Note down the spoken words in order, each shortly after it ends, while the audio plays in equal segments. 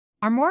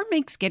Armoire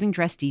makes getting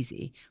dressed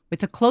easy.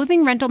 With a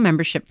clothing rental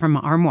membership from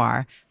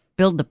Armoire,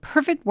 build the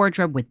perfect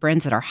wardrobe with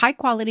brands that are high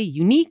quality,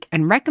 unique,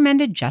 and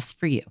recommended just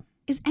for you.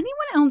 Is anyone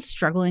else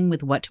struggling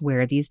with what to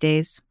wear these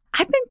days?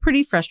 I've been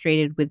pretty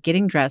frustrated with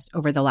getting dressed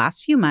over the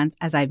last few months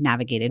as I've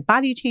navigated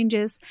body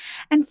changes,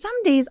 and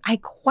some days I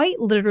quite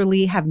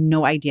literally have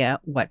no idea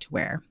what to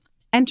wear.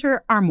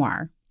 Enter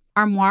Armoire.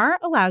 Armoire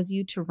allows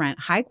you to rent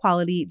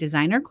high-quality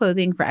designer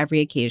clothing for every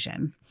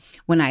occasion.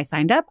 When I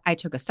signed up, I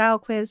took a style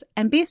quiz,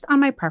 and based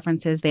on my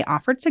preferences, they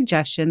offered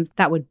suggestions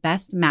that would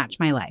best match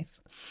my life.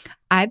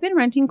 I've been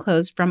renting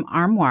clothes from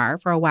Armoire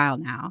for a while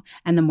now,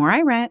 and the more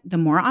I rent, the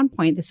more on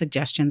point the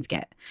suggestions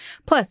get.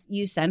 Plus,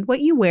 you send what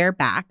you wear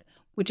back,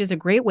 which is a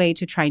great way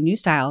to try new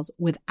styles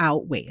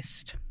without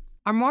waste.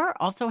 Armoire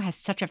also has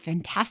such a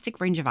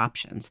fantastic range of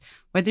options.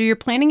 Whether you're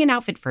planning an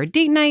outfit for a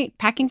date night,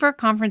 packing for a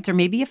conference, or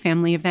maybe a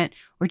family event,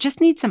 or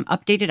just need some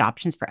updated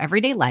options for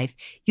everyday life,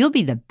 you'll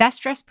be the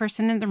best dressed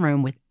person in the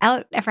room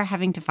without ever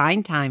having to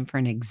find time for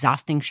an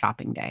exhausting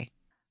shopping day.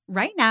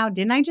 Right now,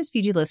 Didn't I Just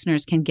Feed You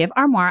listeners can give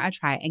Armoire a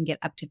try and get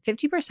up to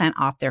 50%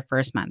 off their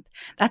first month.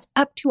 That's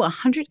up to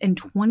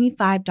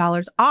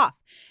 $125 off.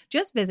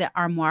 Just visit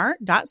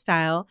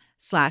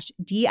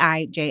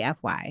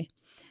armoire.style/DIJFY.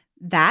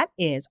 That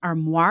is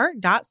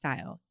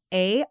armoire.style,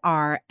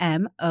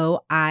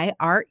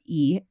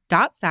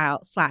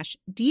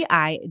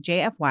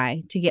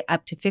 ARMOIRE.style/DIJFY to get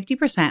up to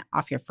 50%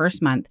 off your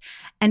first month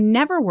and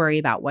never worry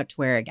about what to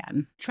wear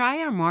again. Try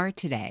Armoire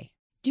today.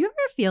 Do you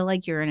ever feel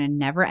like you're in a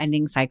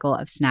never-ending cycle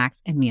of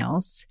snacks and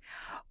meals?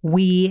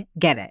 We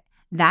get it.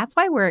 That's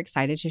why we're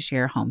excited to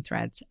share Home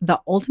Threads,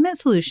 the ultimate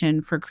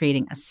solution for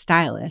creating a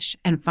stylish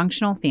and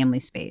functional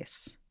family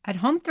space. At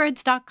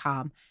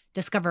homethreads.com,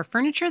 discover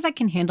furniture that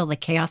can handle the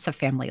chaos of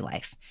family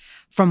life.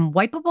 From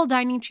wipeable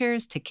dining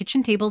chairs to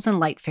kitchen tables and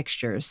light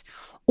fixtures.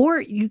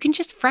 Or you can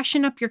just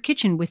freshen up your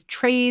kitchen with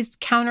trays,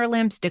 counter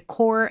lamps,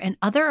 decor, and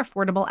other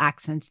affordable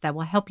accents that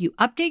will help you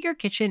update your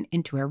kitchen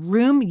into a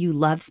room you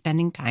love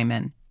spending time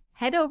in.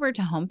 Head over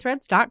to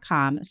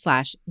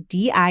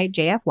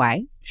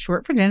homethreads.com/DIJFY,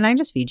 short for Didn't I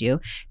Just Feed You,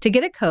 to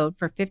get a code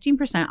for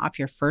 15% off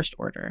your first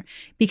order.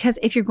 Because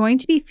if you're going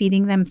to be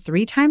feeding them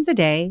 3 times a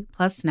day,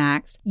 plus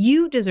snacks,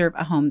 you deserve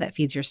a home that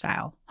feeds your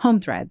style. Home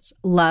Threads,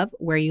 love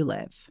where you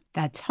live.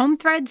 That's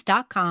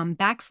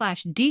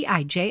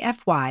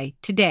homethreads.com/DIJFY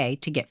today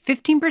to get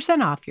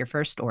 15% off your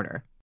first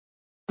order.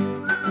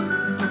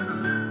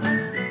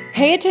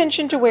 Pay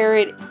attention to where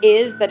it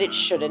is that it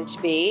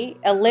shouldn't be.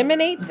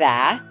 Eliminate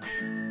that.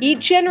 Eat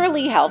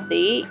generally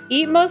healthy.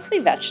 Eat mostly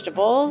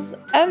vegetables.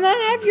 And then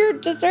have your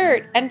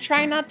dessert. And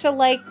try not to,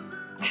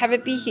 have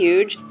it be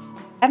huge.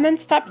 And then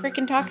stop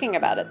freaking talking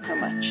about it so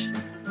much.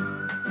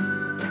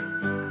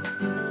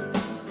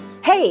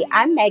 Hey,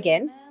 I'm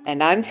Megan.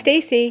 And I'm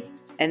Stacy.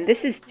 And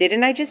this is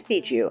Didn't I Just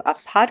Feed You? A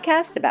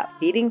podcast about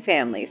feeding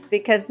families.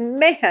 Because,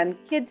 man,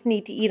 kids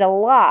need to eat a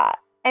lot.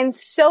 And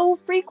so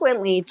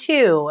frequently,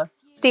 too.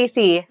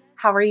 Stacy,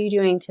 how are you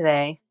doing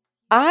today?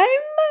 I'm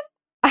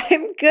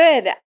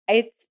good.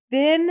 It's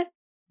been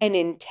an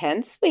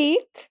intense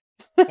week.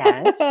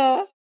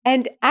 Yes.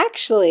 And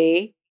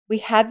actually, we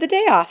had the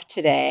day off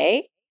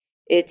today.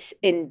 It's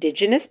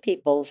Indigenous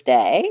Peoples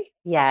Day.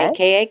 Yes.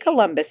 AKA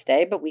Columbus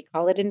Day, but we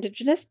call it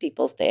Indigenous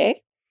Peoples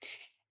Day.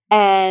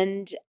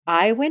 And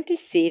I went to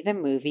see the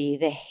movie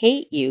The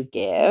Hate U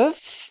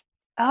Give.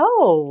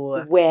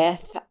 Oh.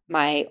 With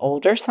my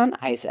older son,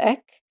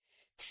 Isaac.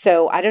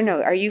 So I don't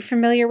know. Are you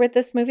familiar with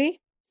this movie?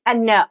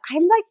 No,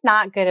 I'm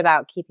not good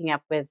about keeping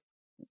up with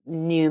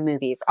new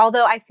movies.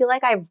 Although I feel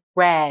like I've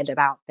read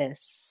about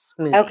this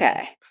movie.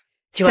 Okay.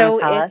 Do you want to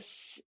tell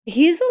us?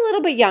 He's a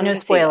little bit young No to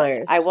see spoilers.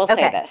 this. I will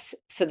say this.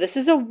 So this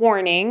is a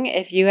warning.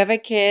 If you have a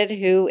kid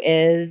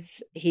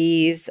he's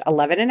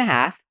 11 and a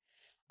half.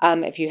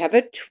 If you have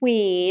a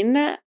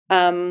tween,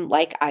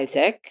 like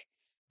Isaac,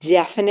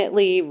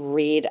 definitely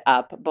read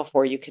up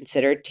before you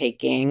consider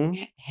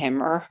taking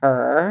him or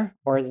her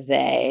or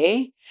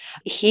they.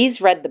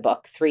 He's read the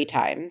book 3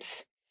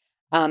 times.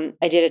 I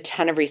did a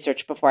ton of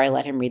research before I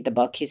let him read the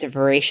book. He's a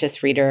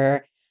voracious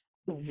reader.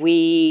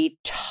 We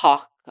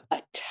talk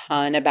a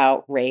ton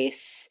about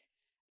race.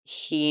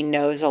 He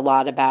knows a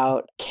lot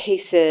about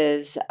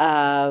cases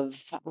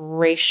of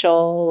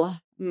racial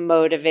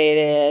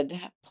motivated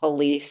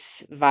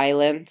police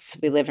violence.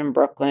 We live in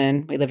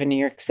Brooklyn. We live in New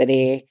York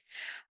City.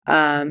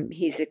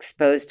 He's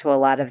exposed to a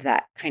lot of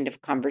that kind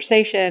of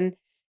conversation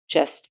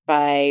just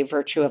by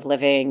virtue of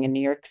living in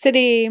New York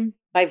City,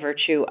 by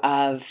virtue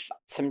of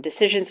some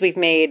decisions we've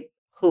made,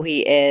 who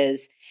he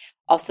is.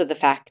 Also the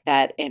fact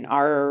that in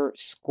our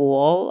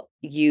school,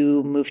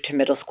 you move to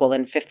middle school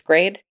in 5th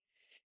grade.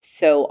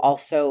 So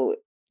also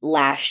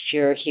last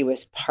year, he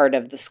was part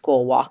of the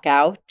school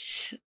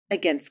walkout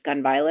against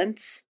gun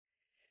violence.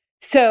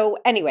 So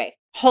anyway,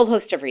 whole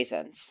host of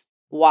reasons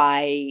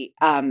why,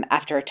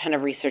 after a ton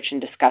of research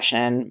and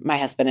discussion, my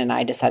husband and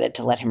I decided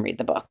to let him read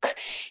the book.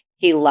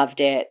 He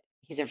loved it.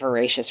 He's a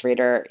voracious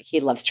reader. He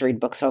loves to read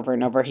books over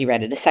and over. He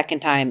read it a second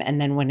time. And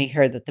then when he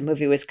heard that the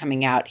movie was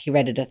coming out, he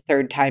read it a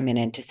third time in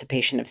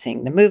anticipation of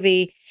seeing the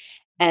movie.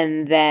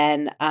 And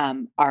then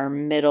our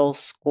middle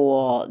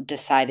school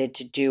decided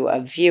to do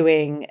a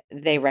viewing.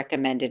 They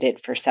recommended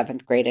it for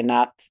 7th grade and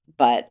up,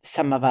 but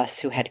some of us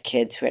who had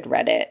kids who had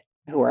read it,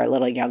 who are a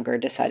little younger,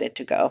 decided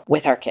to go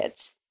with our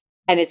kids.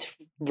 And it's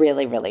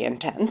really, really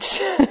intense.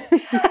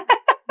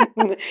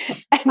 I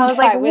was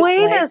like,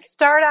 way to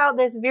start out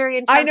this very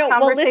intense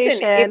conversation. Well,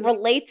 listen, it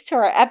relates to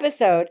our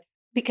episode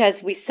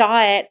because we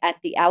saw it at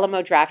the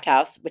Alamo Draft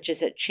House, which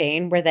is a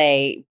chain where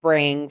they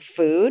bring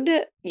food.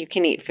 You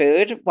can eat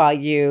food while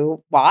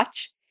you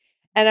watch.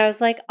 And I was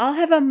like, I'll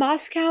have a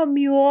Moscow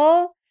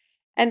Mule,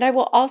 and I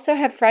will also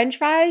have French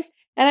fries,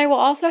 and I will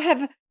also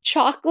have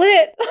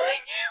chocolate.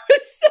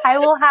 I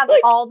will have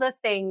all the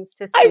things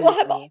to I will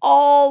have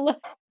all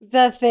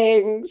the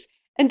things.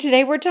 And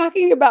today we're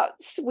talking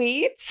about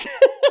sweets. So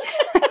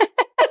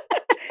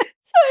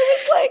I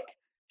was like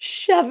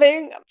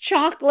shoving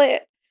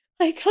chocolate,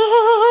 like,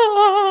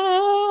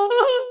 ah.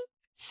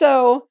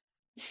 So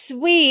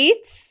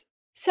sweets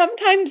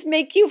sometimes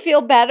make you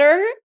feel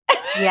better.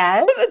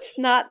 Yes. It's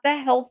not the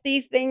healthy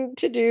thing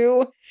to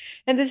do.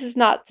 And this is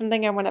not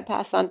something I want to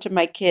pass on to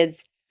my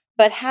kids.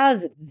 But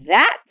how's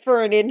that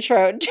for an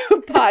intro to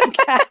a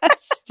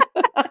podcast?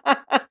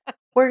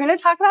 We're going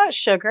to talk about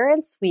sugar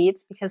and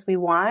sweets because we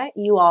want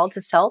you all to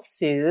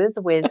self-soothe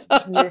with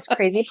this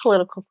crazy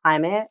political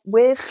climate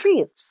with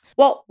treats.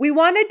 Well, we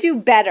want to do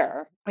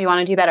better. We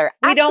want to do better.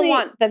 We don't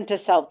want them to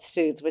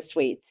self-soothe with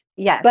sweets.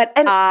 Yes. But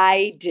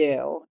I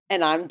do.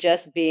 And I'm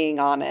just being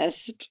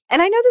honest.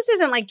 And I know this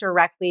isn't like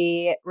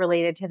directly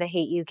related to the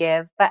Hate You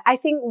Give, but I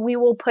think we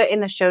will put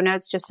in the show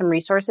notes just some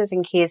resources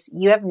in case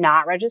you have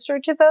not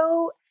registered to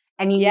vote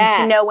and you need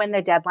to know when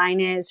the deadline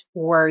is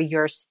for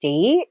your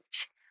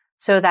state,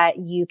 so that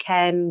you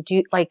can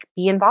be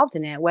involved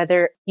in it.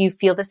 Whether you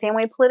feel the same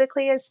way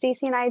politically as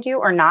Stacey and I do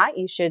or not,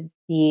 you should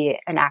be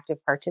an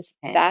active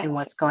participant in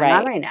what's going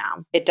on right now.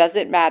 It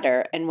doesn't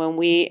matter. And when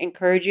we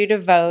encourage you to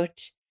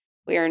vote,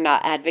 we are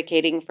not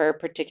advocating for a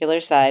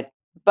particular side,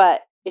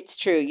 but it's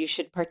true. You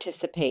should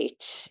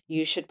participate.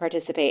 You should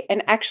participate.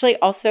 And actually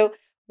also,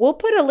 we'll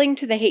put a link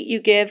to the Hate You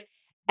Give.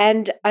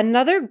 And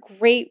another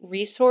great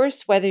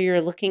resource, whether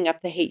you're looking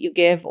up the Hate You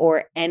Give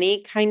or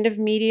any kind of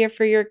media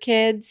for your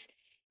kids,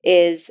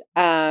 is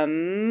oh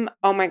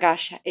my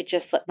gosh, it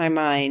just slipped my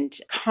mind.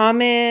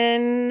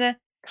 Common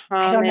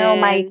I don't know,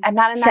 I'm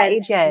not in that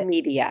age yet.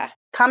 Media.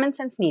 Common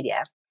Sense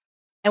Media.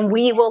 And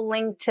we will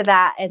link to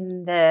that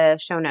in the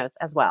show notes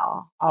as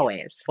well,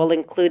 always. We'll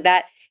include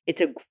that.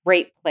 It's a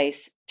great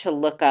place to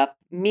look up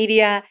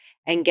media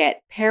and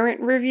get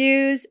parent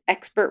reviews,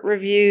 expert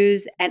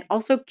reviews, and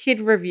also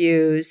kid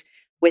reviews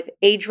with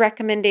age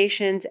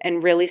recommendations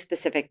and really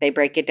specific. They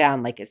break it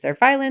down like, is there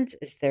violence?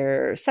 Is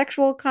there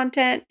sexual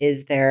content?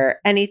 Is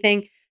there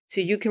anything?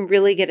 So you can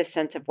really get a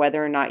sense of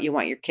whether or not you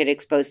want your kid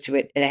exposed to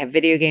it. They have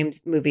video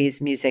games,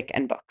 movies, music,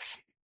 and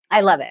books.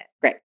 I love it.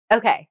 Great.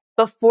 Okay.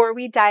 Before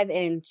we dive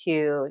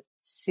into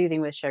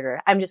Soothing with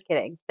Sugar, I'm just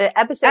kidding. The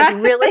episode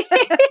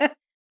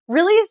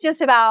really is just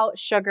about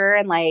sugar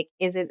and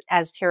is it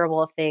as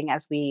terrible a thing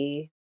as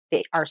they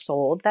are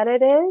sold that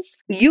it is.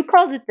 You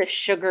called it the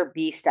sugar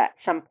beast at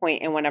some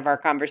point in one of our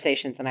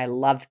conversations, and I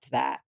loved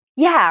that.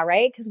 Yeah,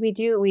 right? Because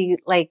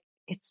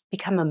it's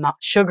become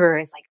sugar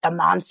is like the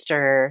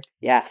monster.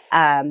 Yes.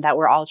 That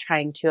we're all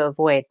trying to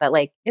avoid. But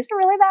is it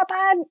really that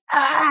bad?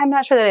 I'm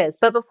not sure that it is.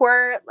 But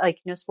before,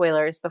 no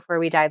spoilers, before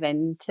we dive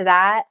into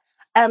that,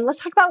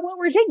 let's talk about what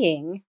we're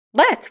digging.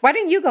 Why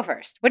don't you go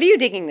first? What are you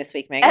digging this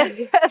week,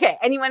 Megan? Okay.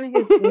 Anyone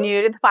who's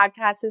new to the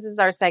podcast, this is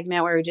our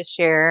segment where we just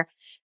share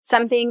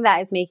something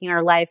that is making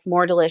our life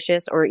more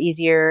delicious or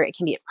easier. It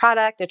can be a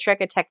product, a trick,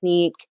 a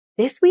technique.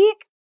 This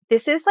week,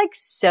 this is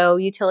so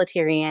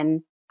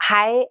utilitarian.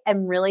 I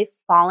am really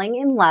falling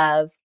in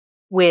love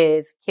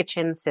with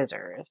kitchen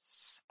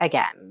scissors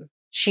again.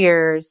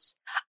 Shears.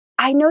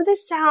 I know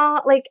this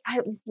sound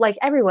like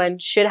everyone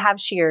should have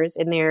shears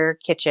in their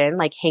kitchen,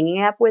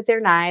 hanging up with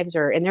their knives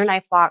or in their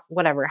knife block,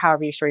 whatever,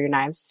 however you store your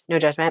knives, no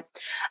judgment,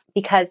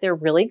 because they're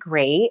really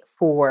great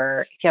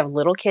for if you have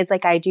little kids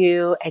like I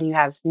do and you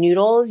have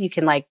noodles, you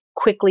can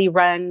quickly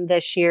run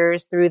the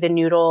shears through the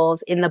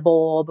noodles in the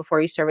bowl before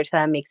you serve it to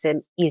them, makes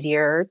it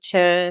easier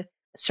to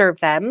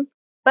serve them.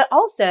 But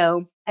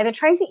also, I've been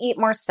trying to eat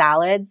more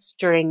salads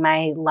during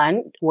my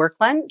work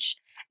lunch.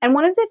 And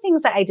one of the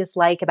things that I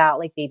dislike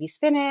about baby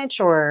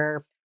spinach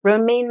or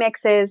romaine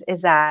mixes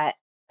is that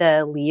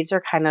the leaves are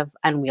kind of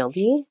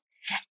unwieldy.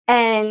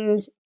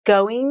 And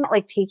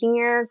taking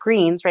your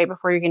greens right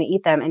before you're going to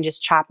eat them and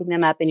just chopping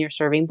them up in your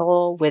serving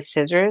bowl with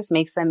scissors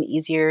makes them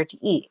easier to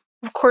eat.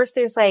 Of course,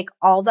 there's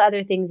all the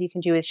other things you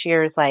can do with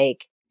shears,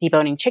 like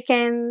deboning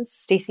chickens.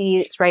 Stacey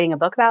is writing a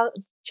book about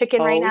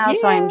chicken right now,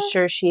 so I'm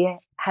sure she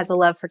has a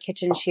love for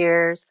kitchen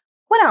shears.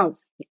 What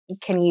else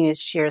can you use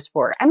shears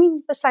for? I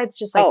mean, besides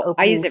just opening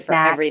I use it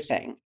snacks, for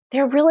everything.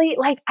 They're really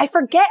I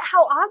forget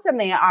how awesome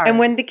they are. And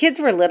when the kids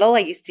were little, I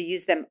used to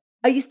use them.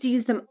 I used to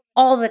use them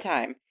all the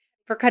time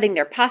for cutting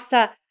their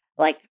pasta,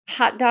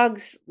 hot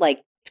dogs,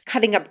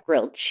 cutting up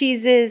grilled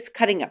cheeses,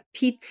 cutting up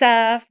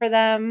pizza for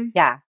them.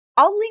 Yeah.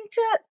 I'll link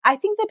to, I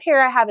think the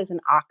pair I have is an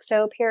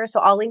OXO pair. So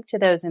I'll link to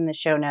those in the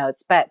show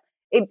notes. But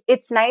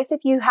it's nice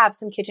if you have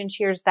some kitchen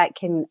shears that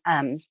can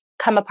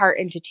come apart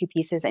into two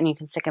pieces and you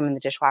can stick them in the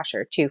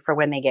dishwasher too for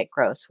when they get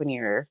gross when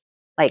you're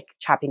like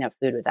chopping up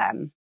food with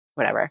them,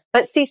 whatever.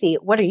 But Stacey,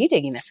 what are you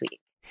digging this week?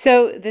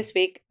 So this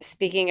week,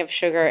 speaking of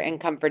sugar and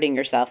comforting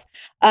yourself,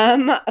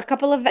 a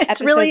couple of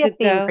episodes It's really a ago,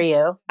 theme for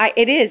you.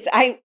 It is.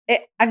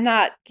 I'm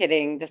not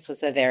kidding. This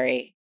was a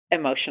very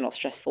emotional,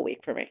 stressful week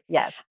for me.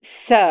 Yes.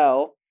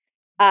 So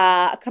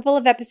a couple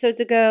of episodes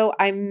ago,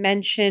 I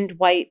mentioned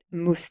white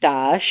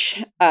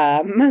moustache,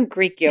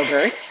 Greek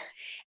yogurt,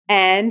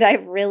 and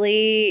I've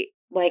really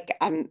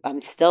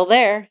I'm still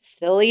there,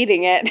 still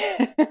eating it,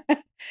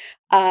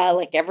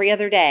 like every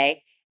other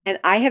day, and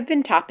I have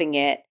been topping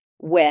it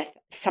with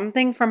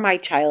something from my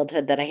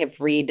childhood that I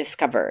have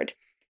rediscovered.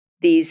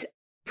 These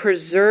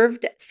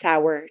preserved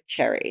sour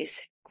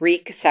cherries,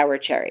 Greek sour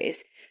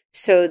cherries.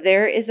 So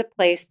there is a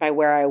place by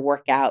where I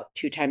work out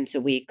 2 times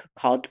a week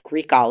called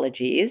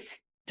Greekologies.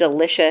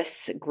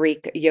 Delicious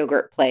Greek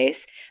yogurt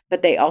place,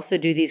 but they also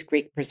do these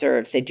Greek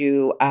preserves. They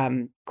do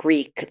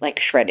Greek like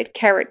shredded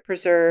carrot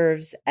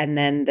preserves and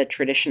then the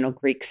traditional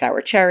Greek sour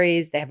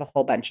cherries. They have a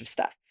whole bunch of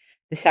stuff.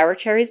 The sour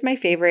cherry is my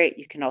favorite.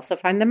 You can also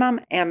find them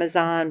on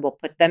Amazon. We'll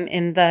put them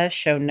in the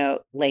show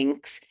note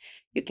links.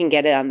 You can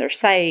get it on their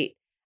site,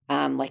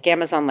 like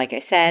Amazon, like I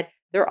said.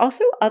 There are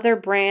also other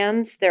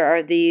brands. There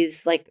are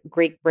these like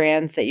Greek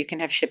brands that you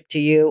can have shipped to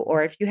you.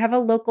 Or if you have a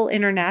local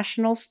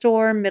international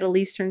store, Middle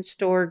Eastern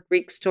store,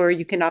 Greek store,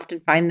 you can often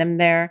find them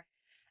there.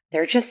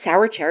 They're just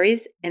sour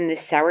cherries and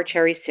this sour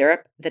cherry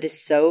syrup that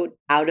is so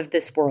out of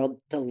this world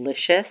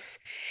delicious.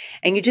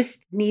 And you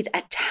just need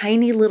a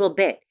tiny little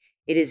bit.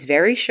 It is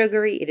very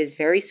sugary. It is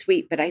very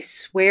sweet, but I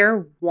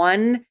swear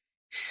 1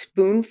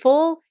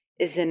 spoonful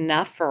is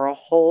enough for a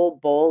whole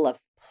bowl of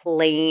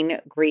plain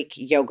Greek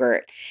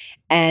yogurt.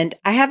 And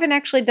I haven't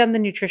actually done the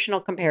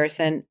nutritional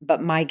comparison,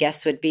 but my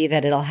guess would be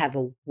that it'll have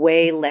a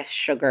way less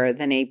sugar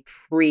than a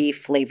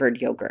pre-flavored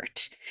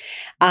yogurt.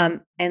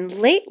 And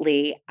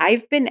lately,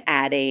 I've been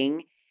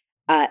adding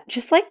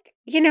just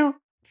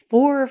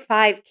 4 or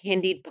 5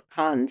 candied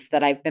pecans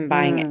that I've been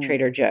buying at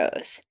Trader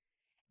Joe's.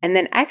 And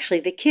then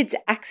actually the kids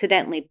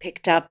accidentally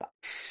picked up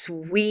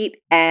sweet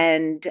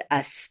and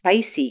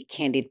spicy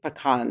candied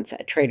pecans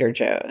at Trader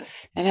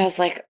Joe's. And I was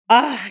like,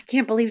 I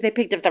can't believe they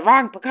picked up the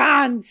wrong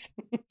pecans.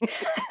 And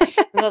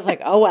I was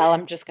like, oh, well,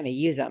 I'm just going to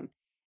use them.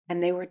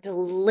 And they were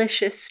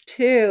delicious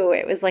too.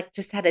 It was like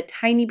just had a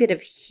tiny bit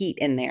of heat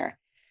in there.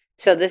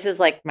 So this is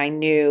like my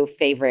new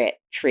favorite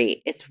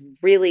treat. It's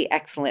really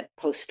excellent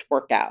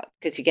post-workout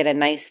because you get a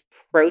nice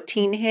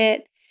protein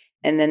hit.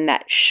 And then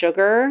that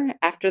sugar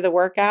after the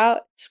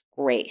workout, it's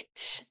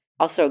great.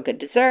 Also a good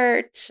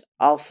dessert.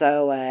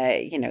 Also,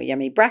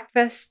 yummy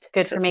breakfast.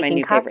 Good for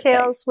making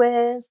cocktails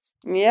with.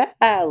 Yeah,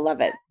 I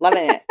love it.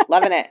 Loving it.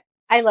 Loving it.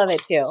 I love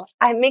it too.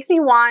 It makes me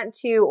want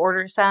to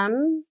order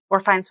some or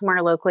find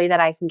somewhere locally that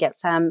I can get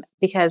some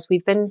because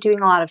we've been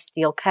doing a lot of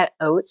steel cut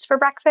oats for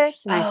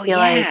breakfast. And I feel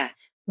like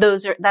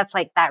that's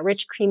like that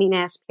rich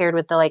creaminess paired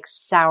with the like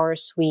sour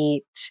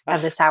sweet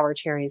of the sour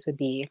cherries would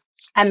be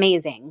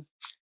amazing.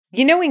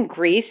 You know, in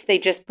Greece, they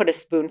just put a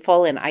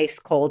spoonful in ice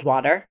cold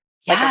water,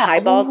 like a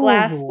highball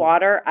glass,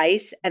 water,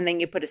 ice, and then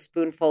you put a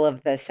spoonful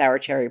of the sour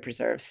cherry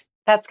preserves.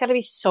 That's got to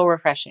be so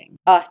refreshing.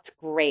 Oh, it's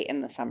great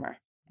in the summer.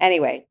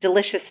 Anyway,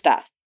 delicious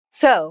stuff.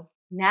 So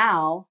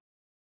now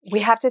we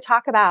have to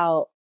talk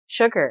about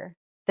sugar.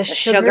 The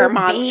sugar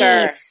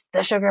monster. Beast,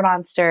 the sugar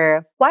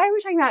monster. Why are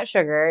we talking about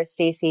sugar,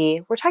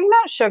 Stacey? We're talking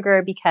about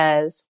sugar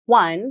because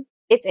 1,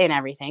 it's in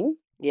everything.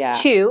 Yeah.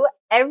 2,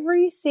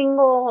 every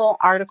single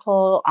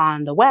article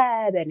on the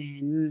web and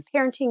in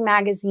parenting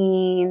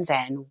magazines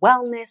and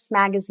wellness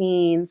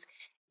magazines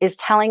is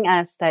telling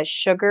us that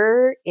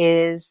sugar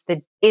is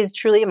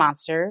truly a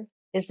monster,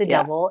 is the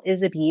devil,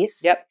 is a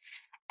beast. Yep.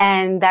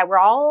 And that we're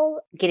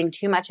all getting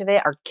too much of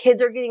it. Our kids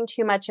are getting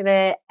too much of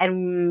it.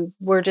 And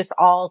we're just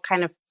all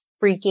kind of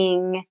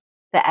freaking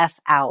the F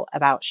out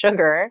about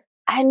sugar.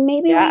 And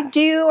maybe we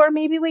do, or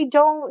maybe we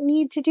don't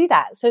need to do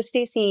that. So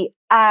Stacey,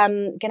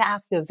 I'm going to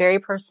ask you a very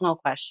personal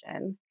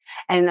question.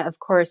 And of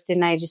course,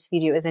 didn't I just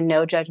feed you as a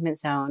no judgment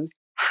zone?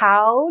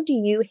 How do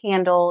you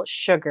handle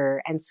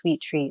sugar and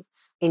sweet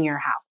treats in your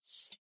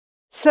house?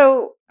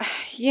 So,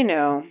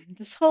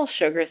 this whole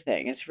sugar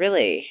thing is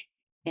really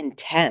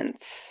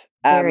intense.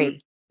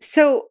 Very.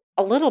 So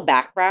a little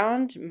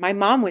background, my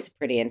mom was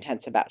pretty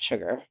intense about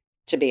sugar,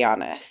 to be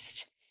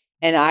honest.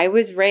 And I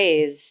was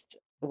raised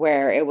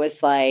where it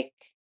was like,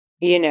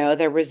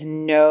 there was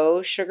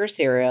no sugar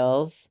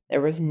cereals.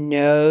 There was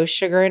no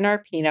sugar in our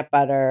peanut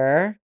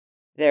butter.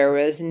 There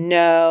was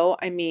no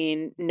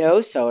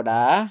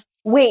soda.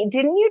 Wait,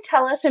 didn't you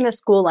tell us in the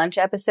school lunch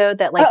episode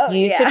that you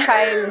used to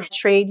try and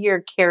trade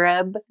your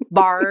carob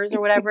bars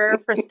or whatever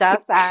for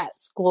stuff at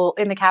school,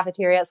 in the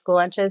cafeteria at school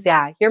lunches?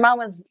 Yeah. Your mom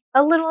was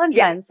a little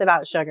intense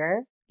about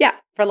sugar. Yeah.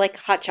 For like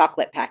hot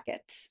chocolate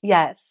packets.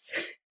 Yes.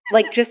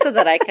 Like just so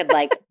that I could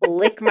like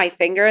lick my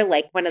finger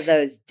like one of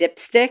those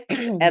dipsticks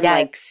and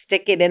like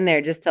stick it in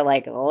there just to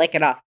like lick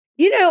it off.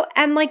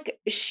 And like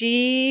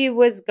she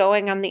was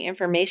going on the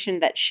information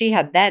that she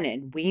had then,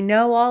 and we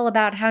know all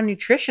about how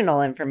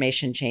nutritional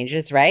information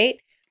changes, right?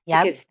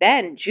 Yep. Because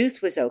then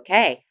juice was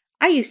okay.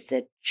 I used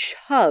to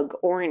chug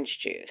orange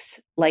juice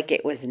like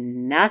it was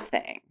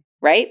nothing,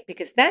 right?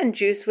 Because then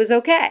juice was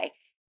okay.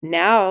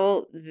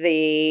 Now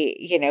the,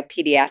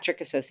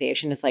 pediatric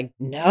association is like,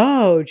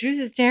 no, juice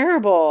is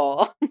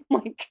terrible.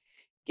 Like,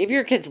 give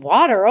your kids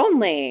water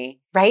only.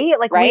 Right?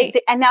 Like right?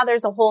 and now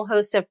there's a whole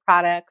host of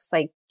products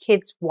like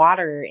kids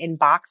water in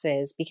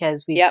boxes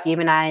because we've Yep.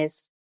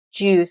 demonized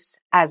juice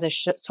as a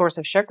source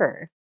of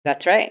sugar.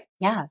 That's right.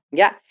 Yeah.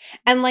 Yeah.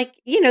 And like,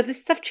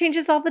 this stuff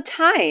changes all the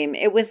time.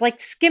 It was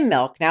like skim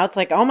milk. Now it's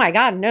like, oh my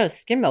God, no,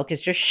 skim milk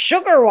is just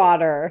sugar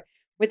water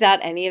without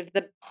any of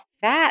the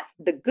fat,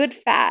 the good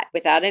fat,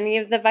 without any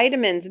of the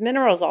vitamins,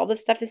 minerals, all this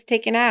stuff is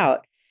taken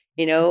out.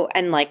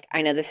 And like,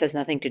 I know this has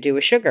nothing to do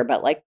with sugar,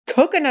 but like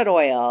coconut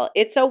oil,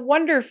 it's a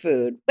wonder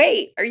food.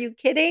 Wait, are you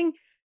kidding?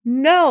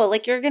 No,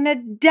 like you're going to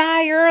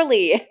die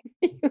early if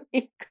you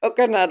eat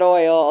coconut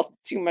oil,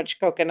 too much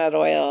coconut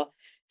oil.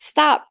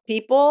 Stop,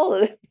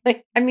 people.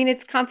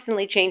 It's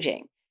constantly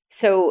changing.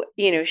 So,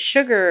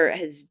 sugar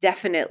has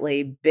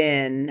definitely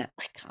been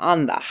like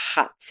on the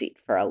hot seat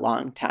for a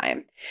long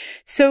time.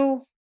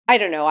 So I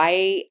don't know.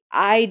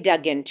 I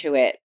dug into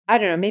it. I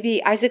don't know,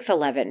 maybe Isaac's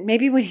 11,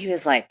 maybe when he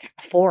was like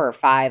 4 or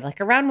 5,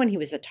 like around when he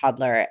was a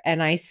toddler.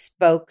 And I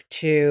spoke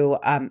to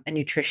a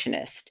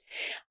nutritionist.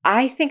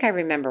 I think I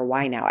remember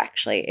why now,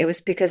 actually. It was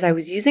because I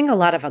was using a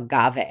lot of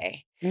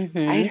agave.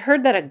 Mm-hmm. I had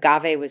heard that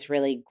agave was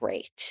really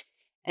great.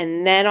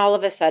 And then all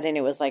of a sudden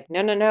it was like,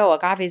 no,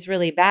 agave is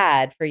really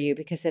bad for you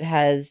because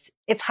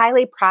it's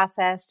highly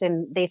processed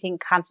and they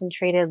think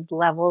concentrated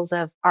levels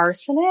of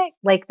arsenic.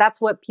 Like that's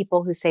what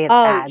people who say it's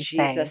bad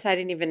Jesus, say. I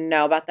didn't even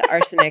know about the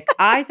arsenic.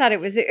 I thought it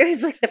was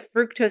like the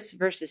fructose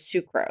versus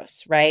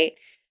sucrose, right?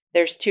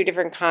 There's 2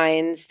 different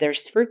kinds.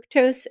 There's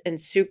fructose and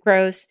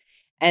sucrose,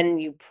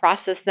 and you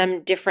process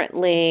them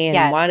differently. And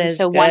yes, one and is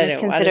so good one is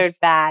and considered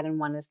bad and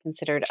one is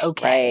considered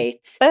okay.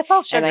 right. But it's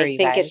all sugar, And I you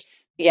think guys.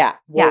 it's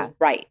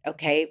right.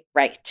 Okay,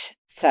 right.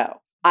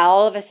 So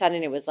all of a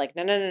sudden it was like,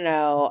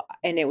 no.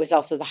 And it was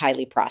also the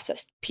highly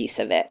processed piece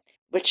of it,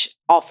 which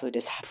all food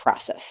is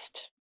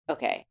processed.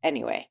 Okay,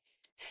 anyway.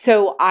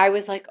 So I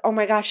was like, oh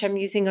my gosh, I'm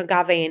using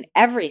agave in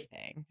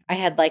everything. I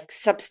had like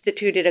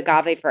substituted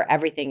agave for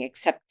everything,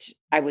 except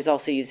I was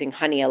also using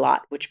honey a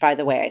lot, which by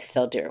the way, I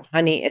still do.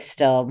 Honey is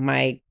still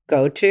my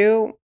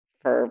go-to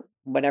for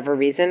whatever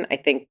reason, I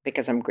think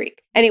because I'm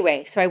Greek.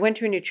 Anyway, so I went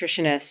to a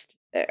nutritionist,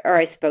 or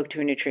I spoke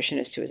to a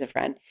nutritionist who was a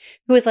friend,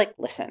 who was like,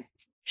 listen,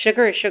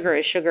 sugar is sugar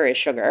is sugar is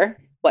sugar.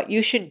 What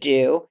you should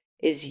do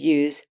is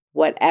use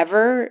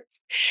whatever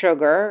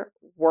sugar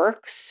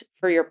works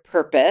for your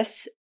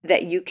purpose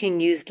that you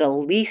can use the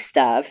least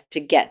of to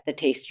get the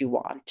taste you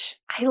want.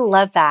 I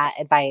love that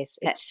advice.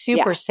 It's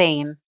super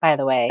sane, by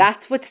the way.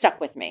 That's what stuck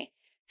with me.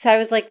 So I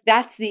was like,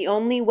 that's the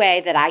only way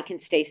that I can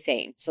stay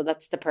sane. So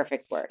that's the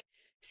perfect word.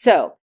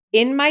 So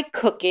in my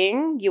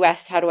cooking, you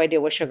asked, how do I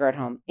deal with sugar at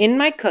home? In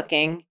my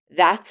cooking,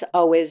 that's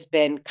always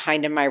been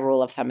kind of my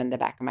rule of thumb in the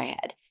back of my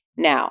head.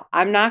 Now,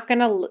 I'm not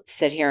going to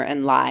sit here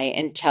and lie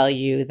and tell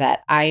you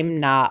that I'm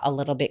not a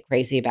little bit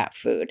crazy about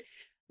food.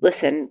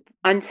 Listen,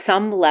 on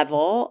some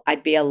level,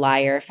 I'd be a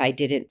liar if I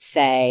didn't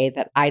say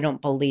that I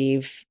don't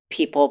believe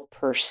people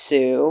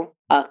pursue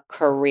a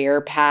career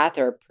path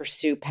or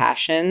pursue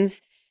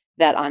passions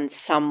that on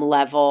some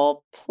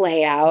level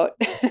play out.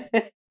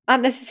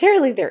 Not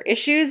necessarily their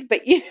issues,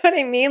 but you know what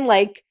I mean?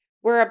 Like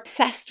we're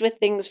obsessed with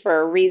things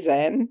for a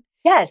reason.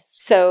 Yes.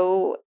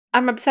 So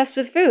I'm obsessed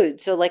with food.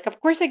 So like,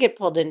 of course I get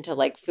pulled into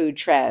like food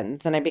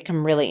trends and I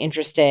become really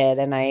interested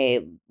and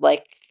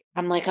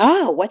I'm like,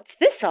 oh, what's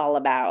this all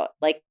about?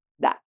 Like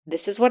that,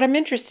 this is what I'm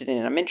interested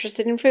in. I'm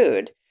interested in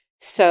food.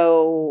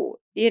 So,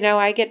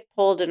 I get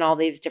pulled in all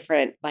these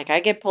different, like I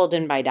get pulled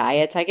in by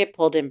diets. I get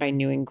pulled in by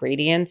new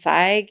ingredients.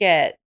 I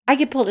get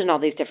pulled in all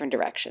these different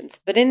directions.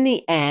 But in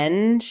the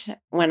end,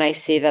 when I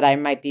see that I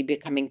might be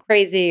becoming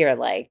crazy or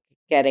like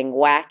getting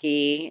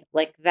wacky,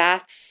 like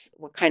that's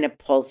what kind of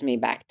pulls me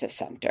back to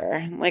center.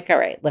 I'm like, all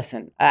right,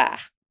 listen,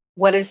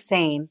 what is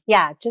sane?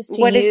 Yeah, just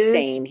to what use is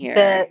sane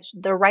here?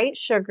 The right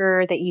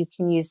sugar that you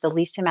can use the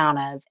least amount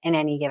of in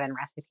any given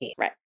recipe.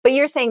 Right. But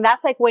you're saying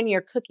that's like when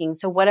you're cooking.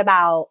 So what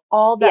about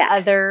all the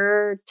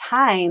other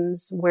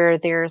times where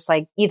there's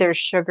like either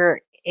sugar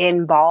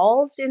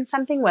involved in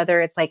something, whether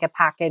it's like a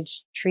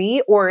packaged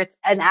treat or it's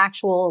an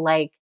actual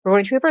like we're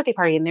going to a birthday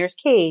party and there's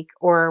cake,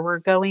 or we're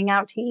going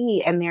out to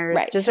eat and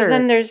there's dessert. So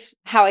then there's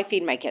how I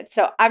feed my kids.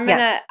 So I'm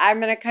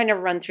gonna kind of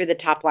run through the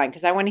top line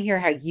because I want to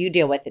hear how you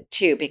deal with it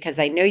too, because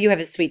I know you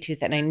have a sweet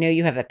tooth and I know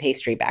you have a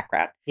pastry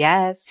background.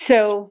 Yes.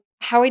 So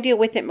how I deal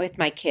with it with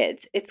my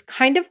kids, it's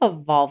kind of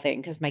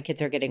evolving because my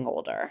kids are getting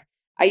older.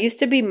 I used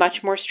to be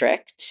much more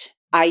strict.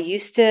 I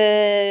used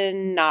to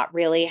not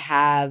really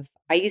have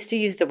I used to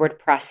use the word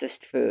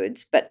processed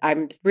foods, but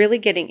I'm really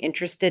getting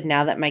interested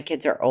now that my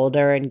kids are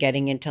older and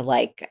getting into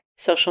like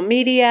social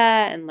media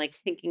and like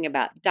thinking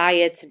about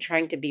diets and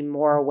trying to be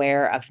more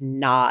aware of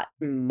not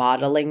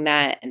modeling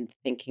that and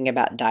thinking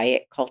about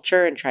diet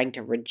culture and trying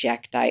to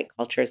reject diet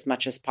culture as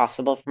much as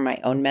possible for my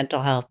own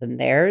mental health and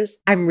theirs.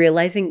 I'm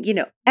realizing,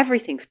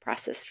 everything's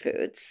processed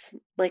foods.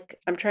 Like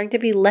I'm trying to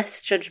be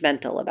less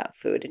judgmental about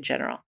food in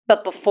general.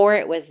 But before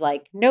it was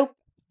like, nope,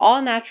 all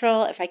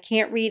natural. If I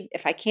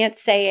can't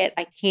say it,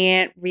 I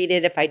can't read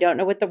it. If I don't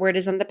know what the word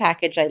is on the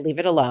package, I leave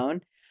it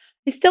alone.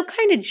 I still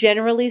kind of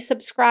generally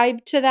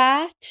subscribe to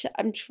that.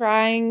 I'm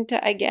trying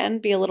to, again,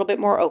 be a little bit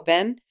more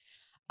open.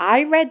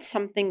 I read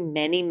something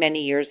many,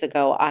 many years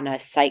ago on a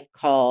site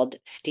called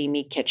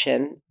Steamy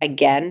Kitchen.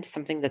 Again,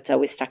 something that's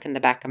always stuck in the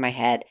back of my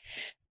head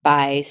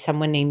by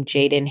someone named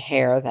Jaden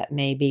Hare that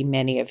maybe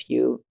many of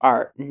you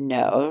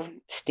know.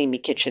 Steamy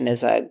Kitchen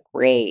is a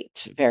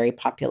great, very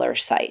popular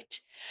site.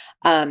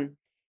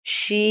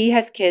 She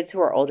has kids who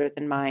are older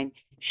than mine.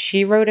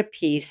 She wrote a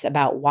piece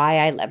about why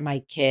I let my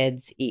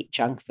kids eat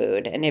junk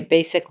food. And it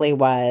basically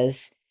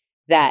was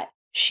that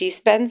she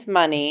spends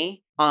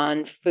money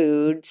on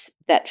foods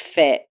that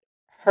fit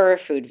her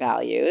food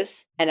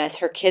values. And as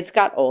her kids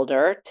got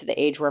older, to the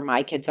age where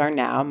my kids are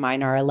now,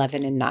 mine are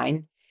 11 and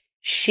 9,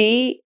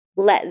 she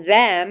let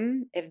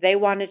them, if they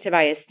wanted to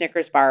buy a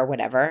Snickers bar or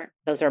whatever,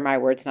 those are my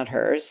words, not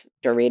hers,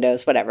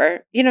 Doritos,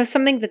 whatever,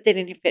 something that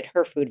didn't fit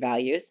her food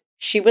values,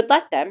 she would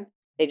let them.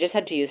 They just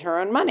had to use their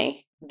own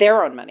money,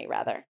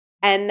 rather.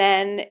 And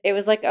then it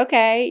was like,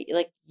 okay,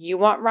 like you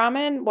want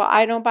ramen? Well,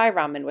 I don't buy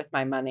ramen with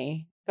my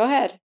money. Go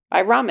ahead,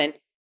 buy ramen.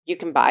 You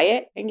can buy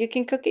it and you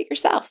can cook it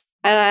yourself.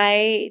 And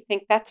I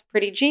think that's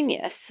pretty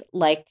genius.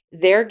 Like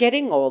they're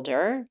getting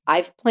older.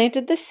 I've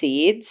planted the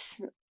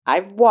seeds.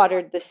 I've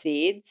watered the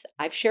seeds.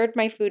 I've shared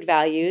my food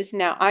values.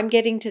 Now I'm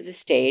getting to the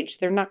stage.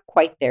 They're not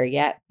quite there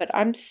yet, but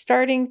I'm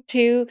starting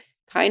to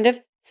kind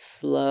of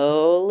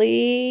slowly,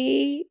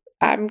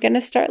 I'm going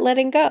to start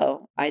letting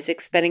go.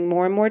 Isaac's spending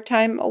more and more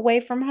time away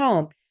from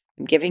home.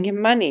 I'm giving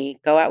him money.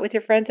 Go out with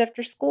your friends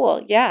after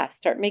school. Yeah,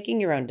 start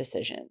making your own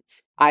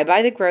decisions. I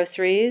buy the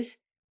groceries,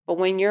 but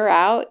when you're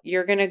out,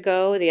 you're going to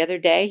go. The other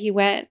day he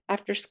went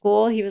after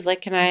school. He was like,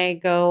 can I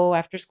go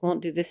after school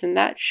and do this and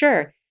that?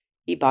 Sure.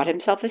 He bought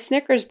himself a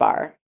Snickers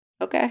bar.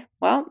 Okay,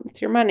 well, it's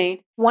your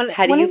money.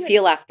 How do you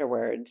feel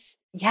afterwards?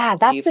 Yeah,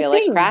 that's the thing. Do you feel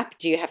like crap?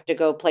 Do you have to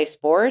go play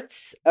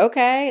sports?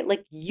 Okay,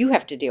 like you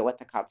have to deal with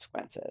the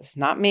consequences,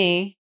 not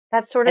me.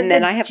 That's sort of and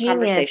then I have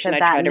conversation. I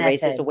try to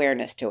raise his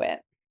awareness to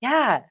it.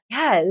 Yeah.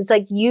 It's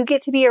like you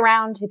get to be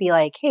around to be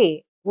like,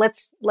 hey,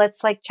 let's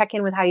like check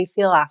in with how you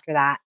feel after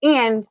that.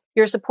 And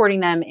you're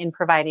supporting them in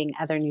providing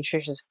other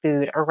nutritious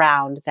food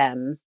around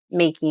them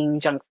making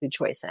junk food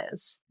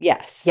choices.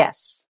 Yes.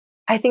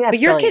 I think that's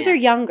But your brilliant. kids are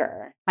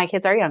younger. My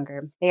kids are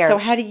younger. They are. So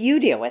how do you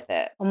deal with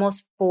it?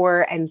 Almost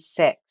 4 and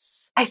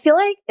 6. I feel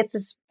like it's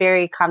this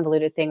very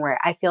convoluted thing where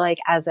I feel like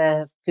as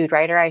a food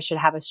writer, I should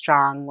have a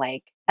strong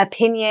like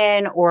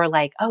opinion or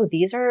like, oh,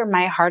 these are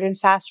my hard and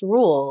fast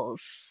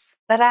rules.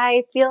 But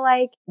I feel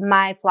like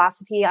my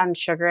philosophy on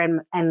sugar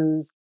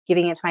and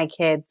giving it to my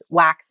kids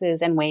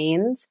waxes and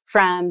wanes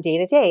from day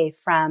to day,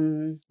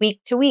 from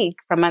week to week,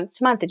 from month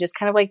to month. It just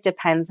kind of like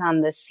depends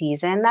on the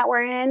season that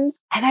we're in.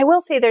 And I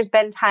will say there's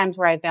been times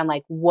where I've been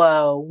like,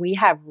 whoa, we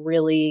have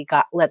really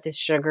let this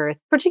sugar,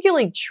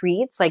 particularly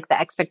treats, like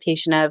the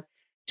expectation of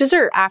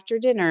dessert after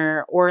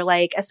dinner or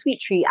like a sweet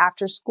treat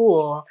after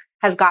school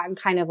has gotten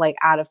kind of like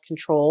out of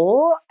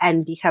control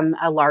and become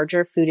a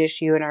larger food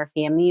issue in our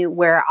family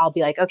where I'll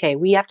be like, okay,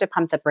 we have to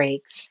pump the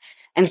brakes.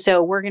 And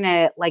so we're going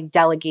to like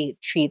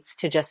delegate treats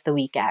to just the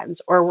weekends,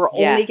 or we're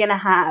only going to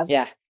have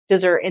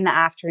dessert in the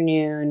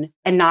afternoon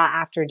and not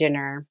after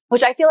dinner,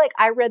 which I feel like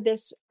I read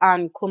this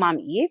on Cool Mom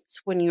Eats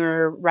when you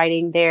were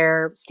writing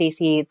there,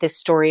 Stacey, this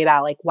story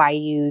about like why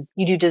you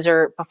do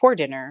dessert before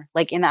dinner,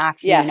 like in the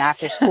afternoon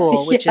after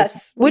school, which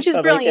is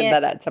brilliant. Did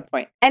that at some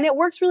point. And it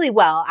works really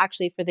well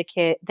actually for the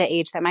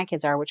age that my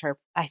kids are, which are,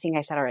 I think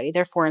I said already,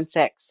 they're 4 and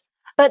 6.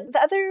 But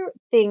the other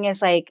thing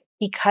is like,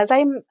 because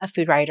I'm a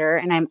food writer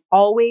and I'm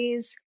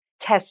always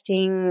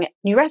testing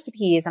new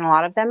recipes, and a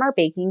lot of them are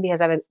baking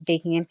because I have a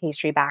baking and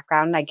pastry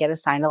background. I get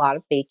assigned a lot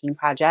of baking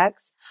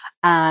projects.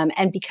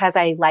 And because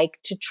I like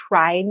to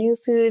try new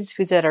foods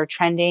that are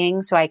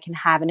trending so I can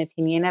have an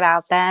opinion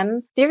about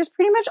them, there's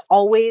pretty much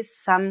always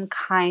some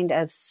kind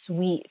of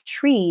sweet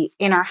treat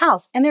in our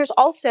house. And there's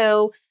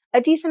also a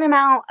decent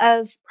amount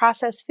of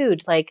processed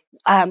food. Like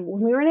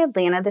when we were in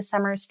Atlanta this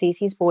summer,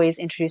 Stacey's boys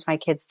introduced my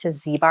kids to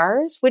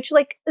Z-bars, which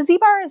like a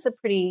Z-bar is a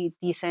pretty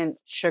decent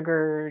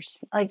sugar,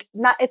 like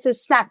not, it's a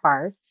snack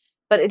bar,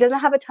 but it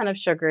doesn't have a ton of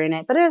sugar in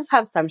it, but it does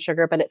have some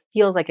sugar, but it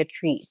feels like a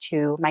treat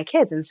to my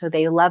kids. And so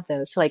they love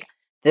those. So like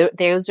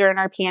those are in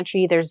our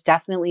pantry. There's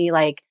definitely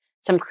like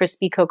some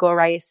crispy cocoa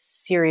rice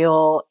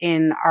cereal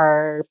in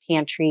our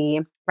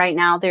pantry. Right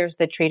now, there's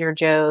the Trader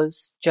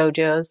Joe's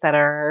JoJo's that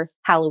are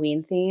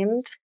Halloween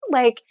themed.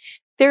 Like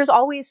there's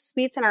always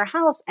sweets in our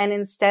house. And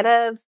instead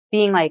of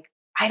being like,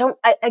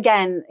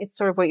 again, it's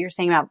sort of what you're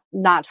saying about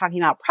not talking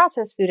about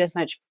processed food as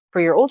much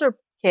for your older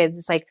kids.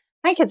 It's like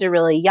my kids are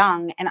really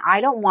young and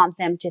I don't want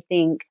them to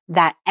think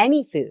that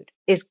any food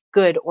is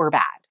good or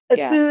bad.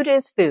 Yes. Food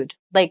is food.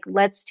 Like,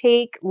 let's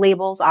take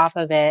labels off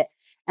of it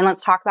and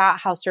let's talk about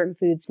how certain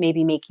foods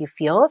maybe make you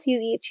feel if you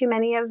eat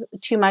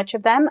too much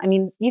of them. I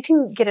mean, you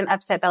can get an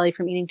upset belly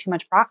from eating too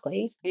much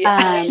broccoli.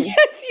 Yeah.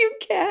 Yes, you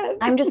can.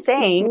 I'm just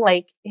saying,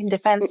 like, in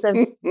defense of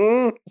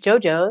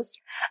JoJo's.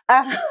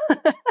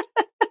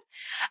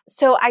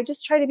 So I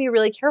just try to be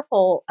really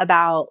careful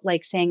about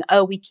like saying,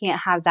 oh, we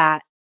can't have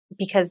that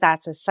because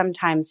that's a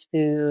sometimes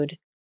food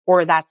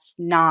or that's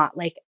not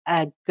like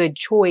a good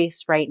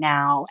choice right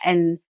now.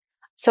 And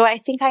so I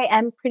think I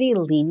am pretty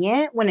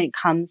lenient when it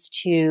comes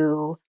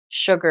to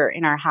sugar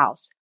in our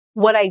house.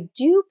 What I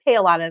do pay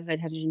a lot of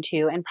attention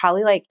to, and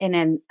probably like in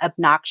an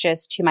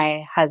obnoxious to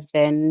my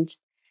husband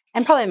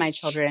and probably my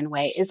children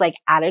way, is like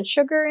added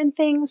sugar and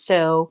things.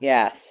 So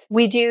yes,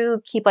 we do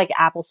keep like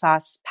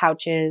applesauce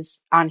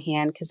pouches on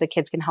hand because the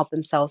kids can help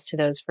themselves to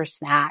those for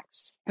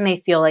snacks and they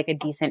feel like a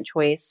decent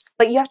choice.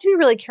 But you have to be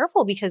really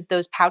careful because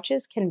those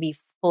pouches can be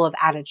full of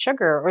added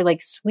sugar or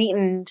like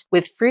sweetened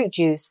with fruit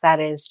juice that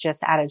is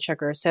just added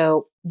sugar.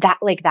 So that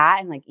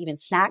and like even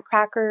snack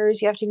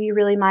crackers, you have to be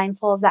really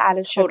mindful of the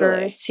added sugar.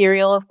 Totally.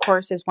 Cereal, of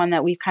course, is one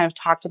that we've kind of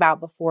talked about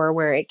before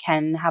where it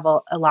can have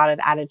a lot of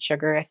added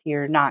sugar if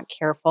you're not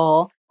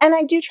careful. And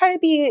I do try to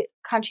be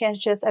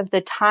conscientious of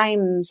the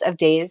times of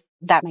days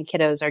that my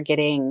kiddos are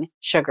getting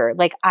sugar.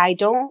 Like I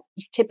don't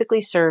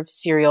typically serve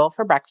cereal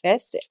for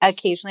breakfast.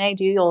 Occasionally I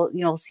do.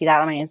 You'll see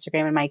that on my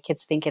Instagram and my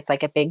kids think it's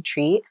like a big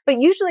treat.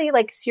 But usually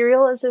like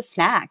cereal is a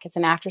snack. It's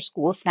an after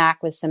school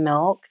snack with some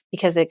milk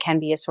because it can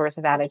be a source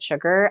of added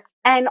sugar.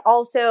 And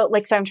also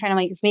like, so I'm trying to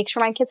like make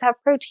sure my kids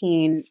have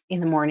protein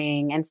in the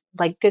morning and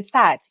like good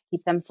fat to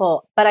keep them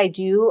full. But I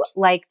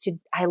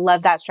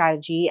love that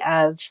strategy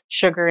of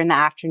sugar in the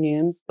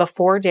afternoon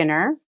before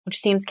dinner, which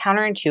seems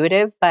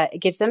counterintuitive, but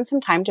it gives them some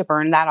time to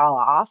burn that all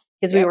off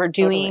because we were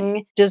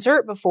doing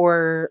dessert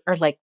before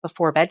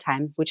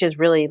bedtime, which is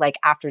really like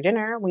after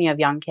dinner when you have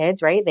young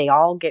kids, right? They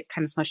all get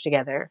kind of smushed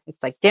together.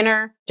 It's like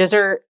dinner,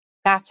 dessert,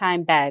 bath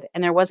time, bed.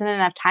 And there wasn't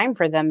enough time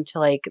for them to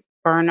like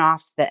burn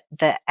off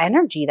the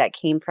energy that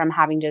came from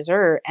having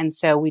dessert. And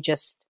so we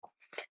just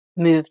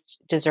moved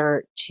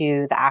dessert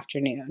to the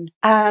afternoon.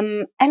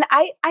 And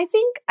I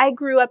think I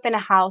grew up in a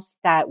house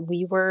that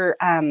we were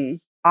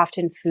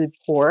often food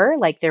poor.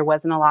 Like there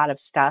wasn't a lot of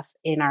stuff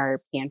in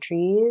our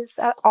pantries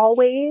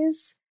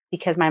always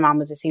because my mom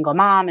was a single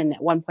mom. And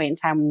at one point in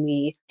time,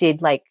 we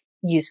did like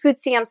use food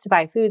stamps to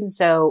buy food. And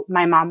so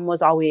my mom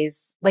was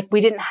always like,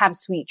 we didn't have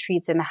sweet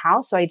treats in the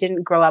house. So I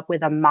didn't grow up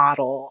with a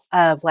model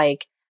of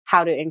like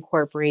how to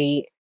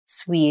incorporate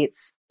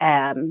sweets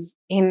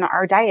in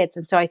our diets.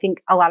 And so I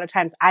think a lot of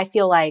times I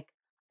feel like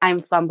I'm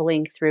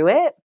fumbling through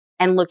it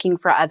and looking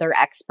for other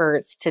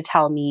experts to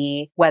tell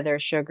me whether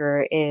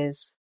sugar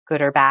is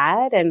good or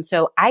bad. And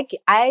so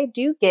I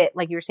do get,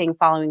 like you were saying,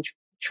 following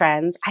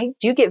trends. I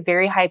do get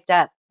very hyped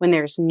up when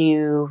there's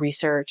new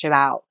research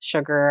about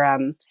sugar. I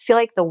feel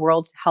like the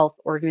World Health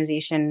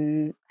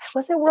Organization,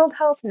 was it World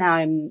Health? Now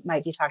I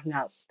might be talking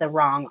about the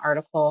wrong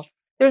article.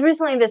 There was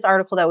recently this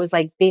article that was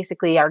like,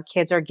 basically our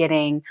kids are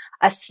getting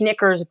a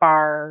Snickers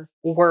bar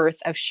worth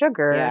of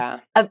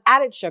sugar, of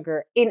added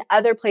sugar in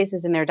other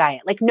places in their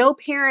diet. Like no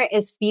parent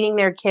is feeding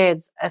their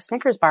kids a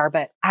Snickers bar,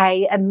 but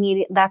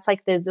that's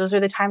like those are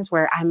the times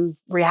where I'm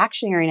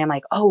reactionary and I'm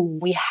like, oh,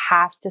 we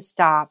have to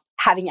stop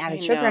having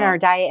added sugar in our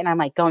diet. And I'm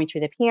like going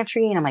through the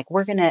pantry and I'm like,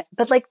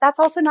 but like, that's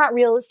also not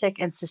realistic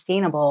and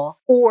sustainable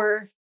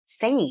or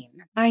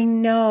sane. I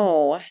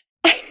know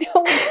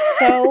it's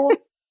so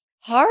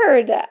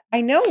hard.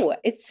 I know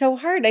it's so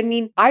hard. I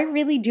mean, I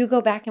really do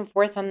go back and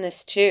forth on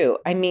this too.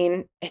 I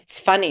mean, it's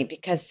funny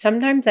because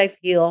sometimes I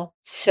feel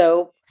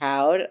so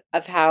proud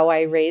of how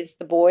I raised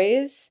the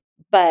boys,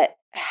 but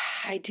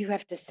I do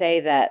have to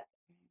say that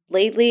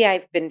lately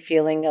I've been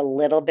feeling a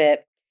little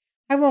bit,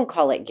 I won't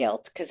call it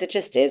guilt because it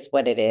just is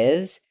what it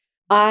is.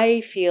 I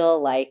feel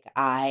like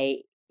I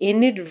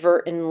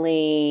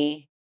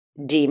inadvertently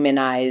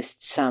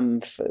demonized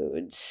some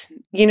foods.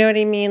 You know what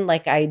I mean?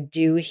 Like I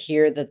do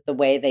hear that the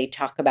way they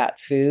talk about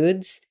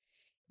foods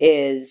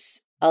is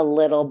a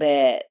little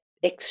bit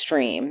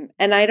extreme.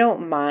 And I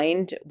don't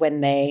mind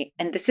when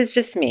and this is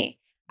just me,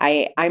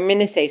 I'm going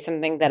to say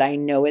something that I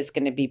know is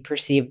going to be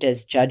perceived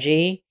as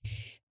judgy.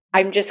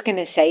 I'm just going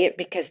to say it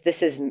because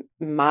this is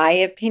my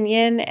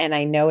opinion. And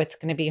I know it's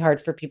going to be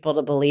hard for people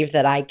to believe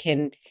that I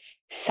can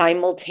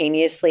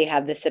simultaneously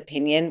have this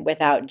opinion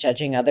without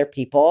judging other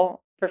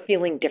people for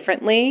feeling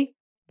differently.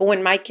 But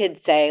when my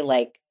kids say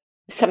like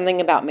something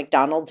about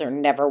McDonald's or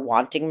never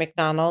wanting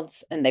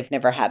McDonald's and they've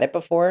never had it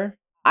before,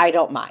 I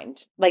don't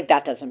mind. Like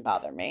that doesn't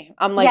bother me.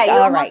 I'm like, you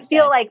almost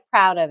feel like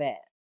proud of it.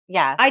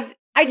 Yeah.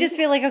 I just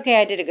feel like,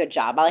 okay, I did a good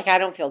job. Like I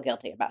don't feel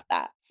guilty about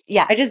that.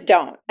 Yeah. I just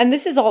don't. And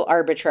this is all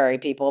arbitrary,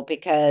 people,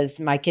 because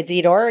my kids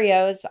eat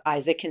Oreos.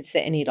 Isaac can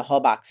sit and eat a whole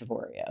box of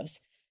Oreos.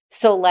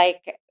 So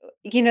like,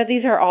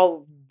 these are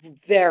all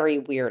very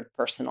weird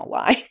personal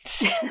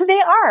lines.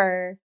 They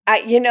are.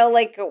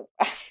 Like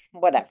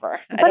whatever.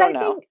 But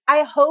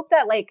I hope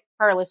that like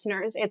for our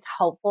listeners, it's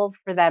helpful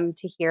for them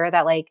to hear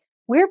that like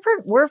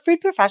we're food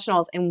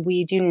professionals and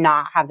we do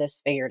not have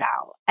this figured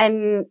out.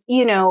 And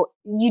you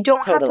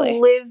don't have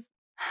to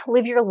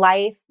live your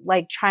life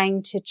like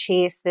trying to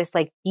chase this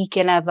like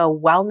beacon of a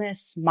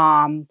wellness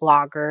mom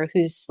blogger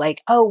who's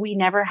like, oh, we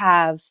never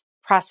have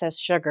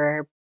processed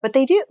sugar. But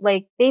they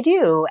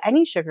do.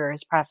 Any sugar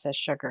is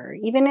processed sugar,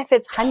 even if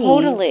it's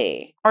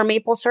honey or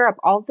maple syrup.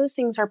 All of those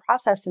things are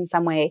processed in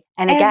some way.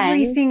 And again,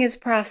 everything is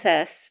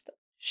processed.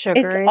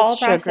 Sugar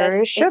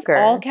is sugar.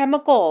 It's all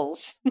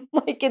chemicals.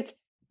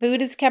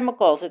 Food is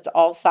chemicals. It's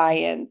all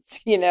science,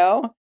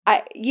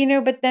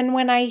 but then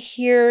when I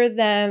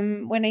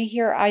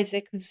hear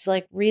Isaac, who's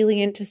like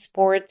really into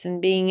sports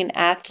and being an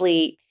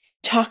athlete,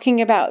 talking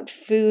about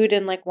food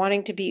and like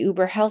wanting to be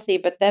uber healthy,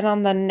 but then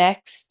on the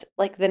next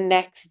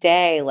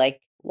day,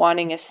 like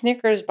wanting a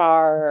Snickers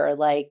bar or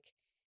like,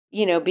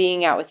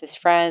 being out with his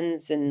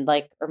friends and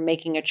like, or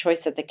making a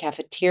choice at the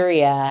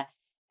cafeteria.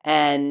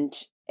 And,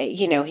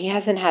 he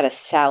hasn't had a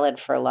salad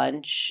for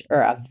lunch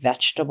or a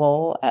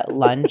vegetable at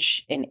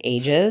lunch in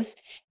ages.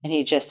 And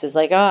he just is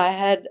like, oh,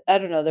 I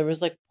don't know, there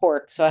was like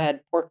pork. So I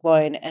had pork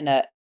loin and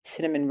a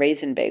cinnamon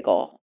raisin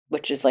bagel,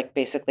 which is like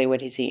basically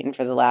what he's eaten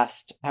for the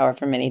last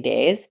however many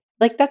days.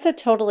 Like that's a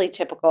totally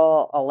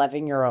typical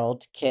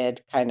 11-year-old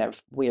kid kind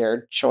of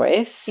weird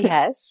choice.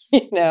 Yes.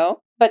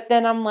 But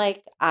then I'm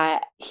like,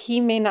 he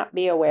may not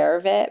be aware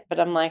of it, but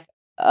I'm like,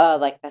 oh,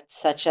 like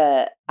that's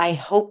I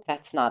hope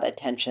that's not a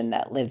tension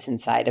that lives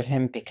inside of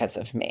him because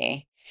of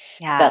me.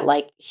 Yeah. That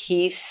like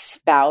he's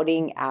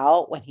spouting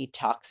out when he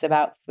talks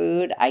about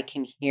food. I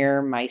can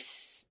hear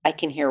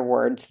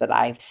words that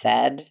I've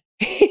said,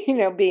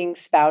 being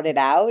spouted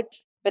out.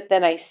 But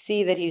then I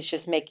see that he's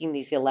just making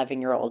these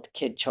 11-year-old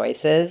kid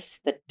choices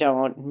that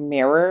don't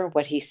mirror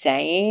what he's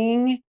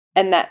saying.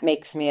 And that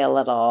makes me a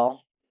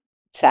little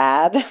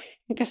sad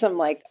because I'm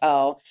like,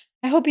 oh,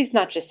 I hope he's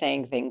not just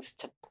saying things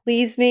to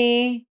please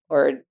me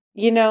or,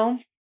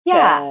 to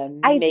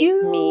make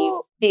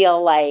me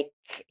feel like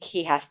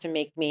he has to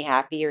make me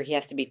happy or he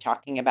has to be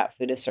talking about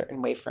food a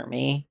certain way for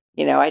me.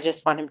 I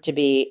just want him to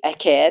be a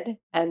kid.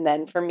 And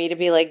then for me to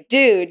be like,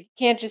 dude, you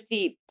can't just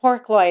eat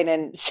pork loin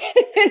and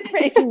cinnamon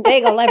raisin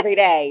bagel every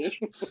day.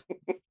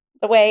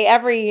 The way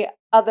every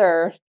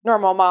other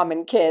normal mom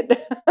and kid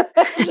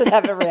should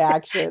have a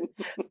reaction.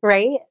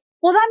 Right.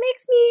 Well, that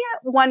makes me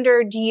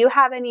wonder, do you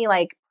have any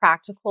like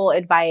practical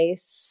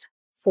advice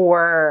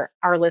for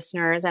our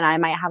listeners? And I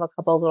might have a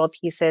couple of little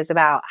pieces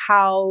about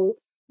how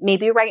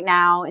maybe right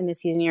now in the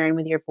season you're in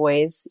with your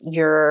boys,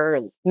 you're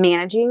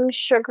managing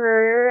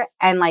sugar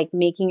and like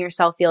making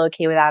yourself feel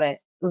okay about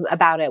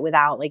it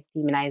without like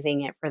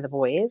demonizing it for the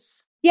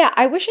boys. Yeah,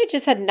 I wish I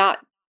just had not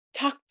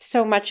talked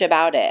so much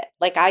about it.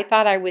 Like I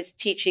thought I was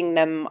teaching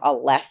them a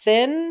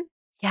lesson.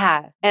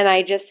 Yeah. And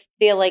I just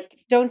feel like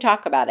don't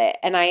talk about it.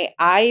 And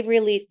I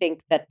really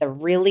think that the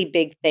really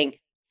big thing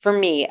for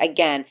me,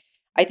 again,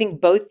 I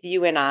think both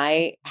you and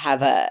I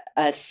have a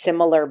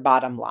similar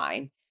bottom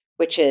line,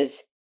 which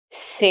is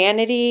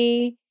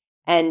sanity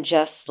and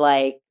just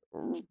like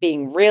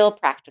being real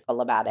practical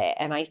about it.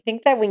 And I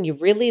think that when you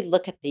really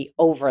look at the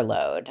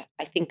overload,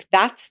 I think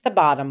that's the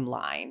bottom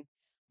line.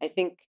 I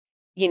think,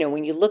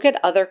 when you look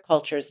at other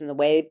cultures and the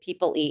way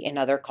people eat in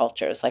other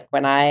cultures, like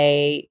when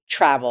I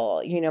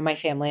travel, my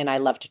family and I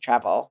love to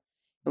travel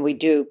and we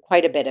do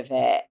quite a bit of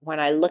it. When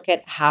I look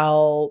at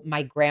how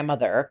my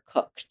grandmother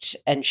cooked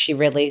and she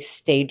really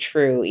stayed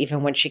true,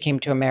 even when she came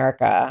to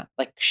America,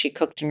 like she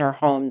cooked in her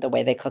home the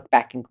way they cook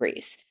back in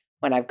Greece.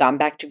 When I've gone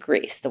back to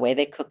Greece, the way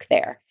they cook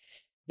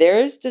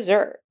there's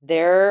dessert.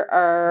 There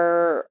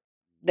are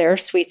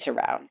sweets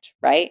around,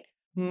 right?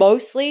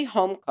 Mostly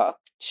home cooked.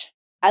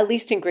 At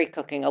least in Greek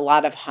cooking, a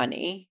lot of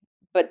honey,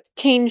 but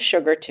cane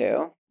sugar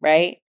too,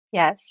 right?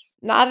 Yes.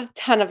 Not a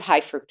ton of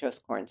high fructose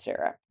corn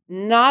syrup.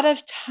 Not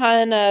a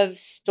ton of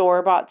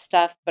store-bought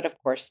stuff, but of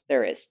course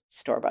there is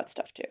store-bought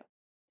stuff too.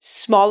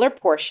 Smaller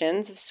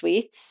portions of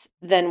sweets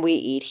than we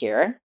eat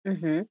here.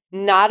 Mm-hmm.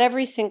 Not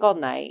every single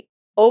night.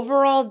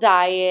 Overall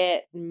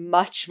diet,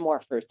 much more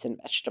fruits and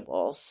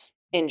vegetables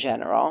in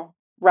general,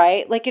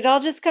 right? Like it all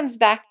just comes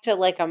back to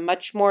like a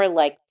much more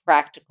like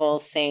practical,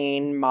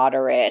 sane,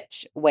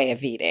 moderate way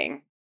of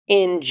eating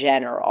in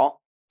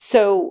general.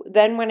 So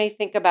then when I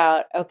think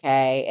about,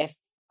 okay, if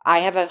I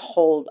have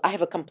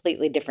a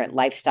completely different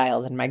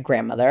lifestyle than my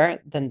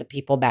grandmother, than the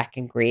people back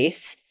in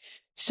Greece.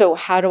 So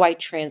how do I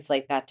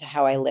translate that to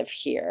how I live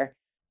here?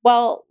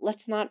 Well,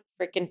 let's not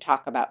freaking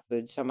talk about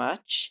food so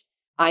much.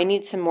 I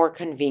need some more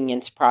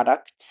convenience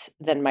products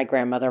than my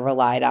grandmother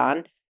relied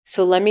on.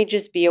 So let me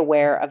just be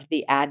aware of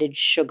the added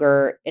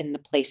sugar in the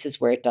places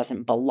where it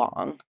doesn't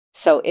belong.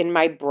 So in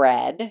my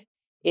bread,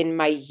 in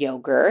my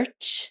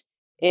yogurt,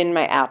 in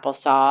my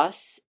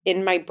applesauce,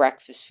 in my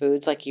breakfast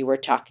foods like you were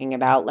talking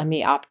about, let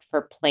me opt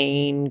for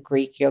plain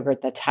Greek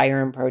yogurt that's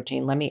higher in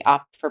protein. Let me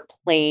opt for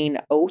plain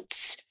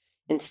oats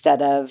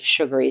instead of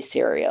sugary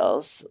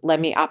cereals. Let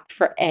me opt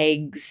for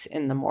eggs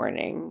in the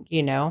morning,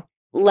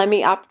 let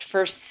me opt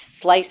for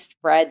sliced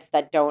breads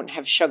that don't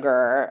have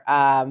sugar.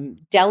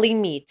 Deli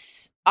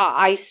meats.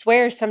 I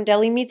swear some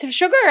deli meats have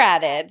sugar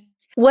added.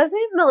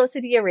 Wasn't Melissa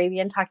D.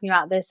 Arabian talking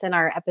about this in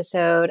our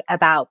episode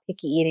about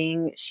picky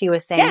eating? She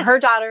was saying Yes. her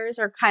daughters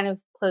are kind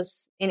of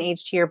close in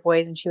age to your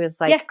boys. And she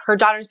was like, Yeah. her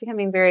daughter's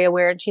becoming very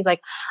aware. And she's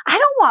like, I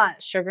don't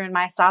want sugar in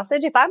my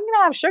sausage. If I'm going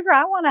to have sugar,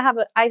 I want to have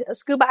a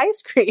scoop of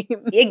ice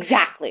cream.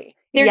 Exactly.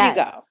 There you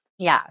go.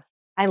 Yeah.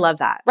 I love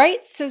that.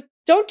 Right? So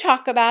don't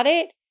talk about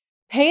it.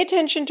 Pay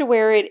attention to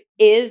where it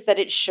is that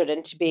it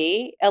shouldn't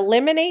be.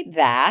 Eliminate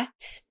that.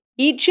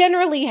 Eat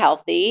generally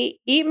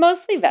healthy. Eat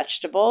mostly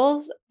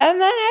vegetables.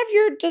 And then have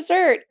your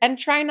dessert. And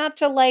try not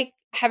to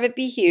have it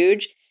be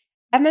huge.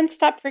 And then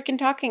stop freaking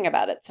talking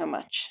about it so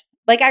much.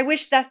 I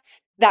wish that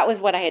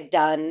was what I had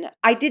done.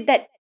 I did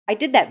that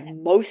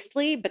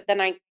mostly, but then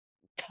I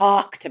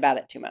talked about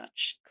it too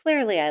much.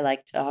 Clearly, I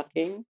like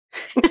talking.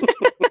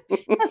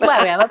 That's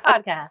why we have a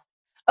podcast.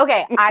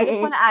 Okay, I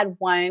just want to add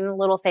one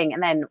little thing,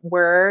 and then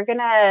we're going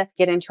to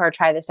get into our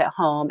try this at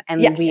home,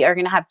 and Yes. we are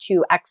going to have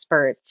 2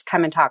 experts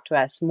come and talk to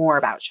us more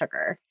about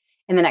sugar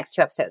in the next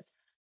 2 episodes.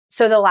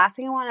 So the last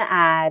thing I want to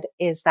add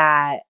is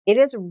that it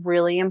is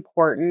really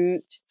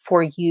important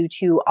for you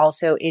to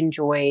also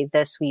enjoy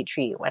the sweet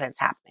treat when it's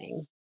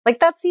happening.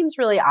 That seems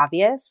really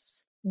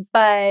obvious,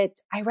 but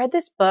I read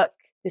this book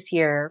this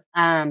year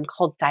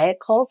called Diet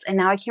Cults, and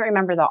now I can't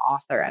remember the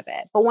author of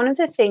it. But one of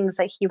the things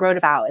that he wrote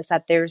about is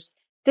that there's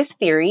this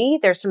theory,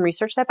 there's some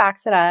research that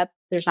backs it up,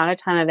 there's not a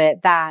ton of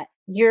it, that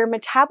your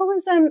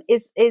metabolism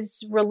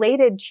is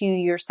related to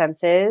your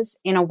senses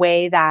in a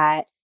way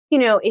that,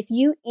 if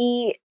you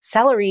eat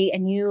celery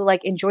and you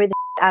enjoy the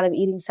out of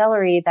eating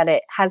celery, that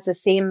it has the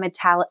same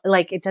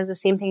it does the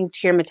same thing to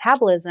your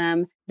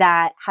metabolism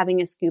that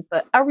having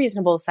a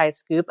reasonable size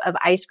scoop of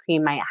ice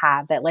cream might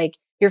have, that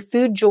your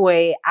food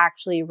joy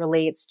actually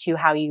relates to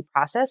how you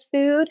process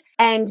food.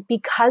 And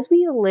because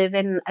we live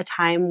in a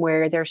time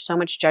where there's so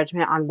much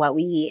judgment on what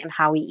we eat and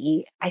how we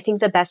eat, I think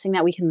the best thing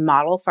that we can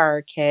model for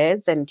our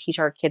kids and teach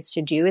our kids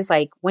to do is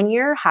when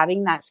you're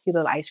having that scoop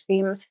of ice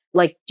cream,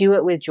 do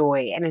it with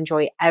joy and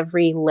enjoy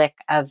every lick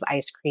of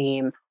ice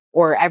cream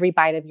or every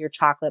bite of your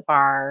chocolate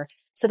bar,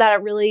 so that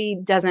it really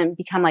doesn't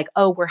become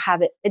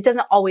it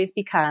doesn't always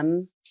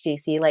become,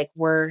 Stacey,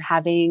 we're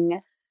having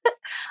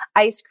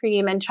ice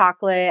cream and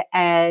chocolate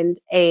and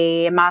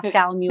a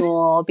Moscow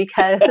Mule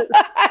because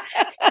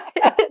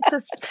it's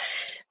a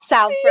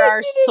salve for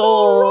our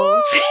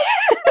souls.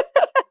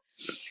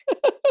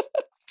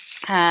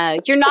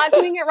 You're not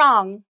doing it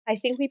wrong. I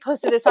think we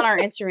posted this on our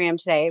Instagram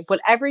today.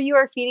 Whatever you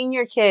are feeding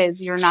your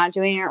kids, you're not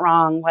doing it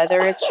wrong. Whether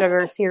it's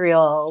sugar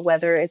cereal,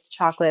 whether it's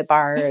chocolate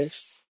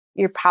bars,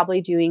 you're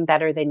probably doing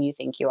better than you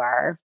think you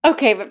are.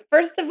 Okay, but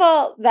first of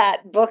all,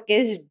 that book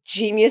is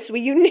genius. Will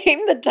you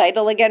name the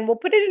title again? We'll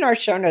put it in our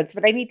show notes,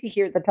 but I need to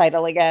hear the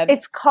title again.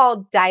 It's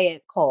called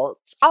Diet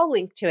Cults. I'll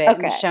link to it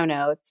in the show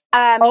notes.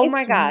 Oh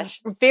my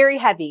gosh. Very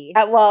heavy.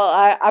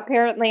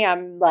 Apparently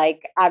I'm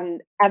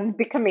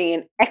becoming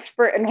an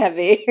expert in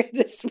heavy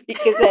this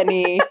week as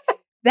any.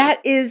 That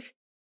is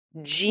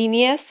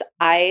genius.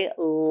 I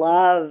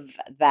love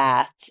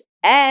that.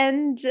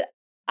 And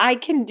I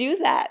can do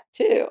that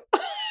too.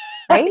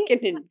 Right? I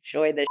can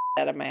enjoy the shit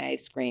out of my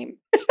ice cream.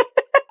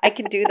 I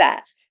can do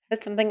that.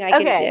 That's something I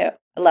can do.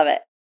 I love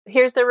it.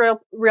 Here's the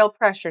real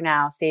pressure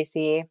now,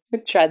 Stacey.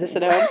 Try this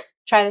at home.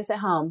 Try this at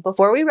home.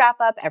 Before we wrap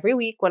up, every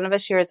week, one of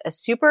us shares a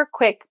super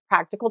quick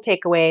practical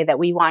takeaway that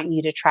we want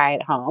you to try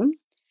at home.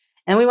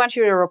 And we want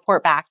you to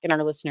report back in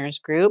our listeners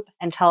group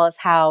and tell us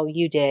how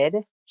you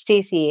did.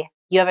 Stacey,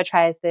 you have a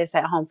try this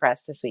at home for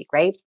us this week,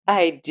 right?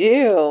 I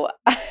do.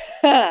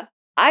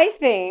 I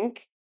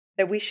think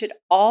that we should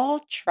all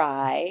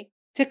try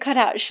to cut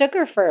out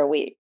sugar for a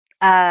week.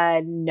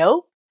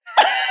 Nope.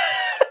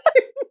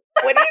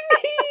 What do you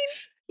mean?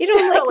 You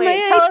don't like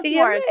my tell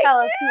idea?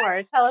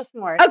 Tell us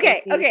more.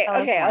 Okay. Stacey. Okay.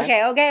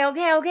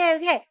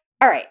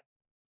 All right.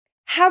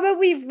 How about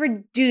we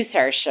reduce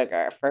our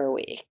sugar for a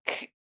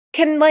week?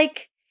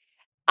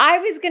 I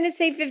was going to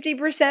say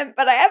 50%,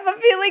 but I have a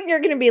feeling you're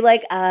going to be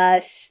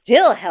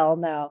still hell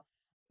no.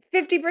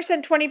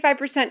 50%,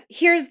 25%.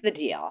 Here's the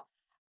deal.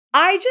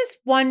 I just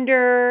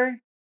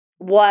wonder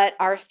what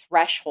our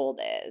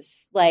threshold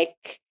is.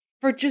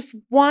 For just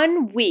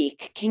 1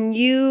 week, can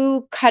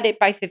you cut it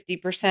by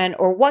 50%?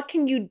 Or what do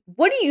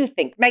you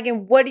think?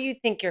 Megan, what do you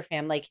think your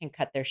family can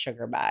cut their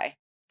sugar by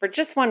for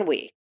just 1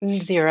 week?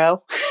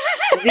 0.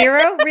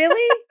 0?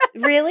 Really?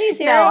 Really?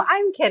 0? No,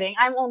 I'm kidding.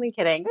 I'm only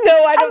kidding.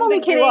 No, I don't I'm only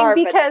think kidding you are,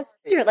 because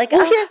you're like,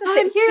 well, here's the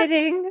thing. I'm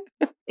kidding.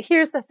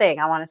 Here's the thing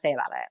I want to say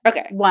about it.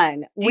 Okay.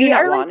 One, Do you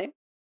not want it?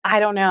 I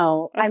don't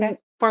know. Okay. I'm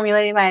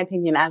formulating my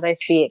opinion as I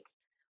speak.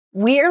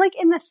 We are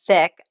in the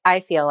thick,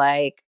 I feel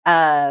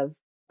of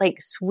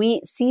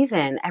sweet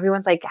season.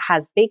 Everyone's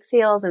has bake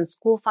sales and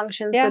school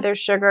functions for their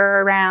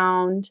sugar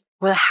around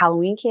with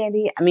Halloween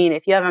candy. I mean,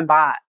 if you haven't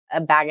bought a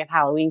bag of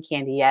Halloween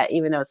candy yet,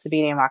 even though it's the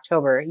beginning of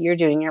October, you're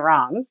doing it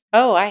wrong.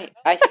 Oh, I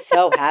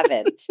so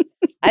haven't.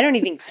 I don't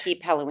even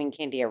keep Halloween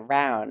candy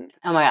around.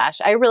 Oh my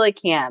gosh, I really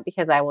can't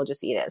because I will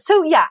just eat it.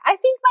 So yeah, I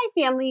think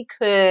my family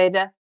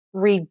could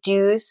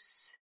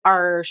reduce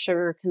our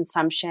sugar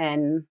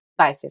consumption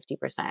by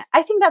 50%.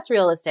 I think that's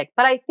realistic.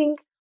 But I think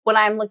what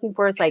I'm looking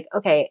for is like,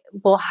 okay,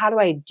 well, how do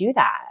I do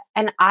that?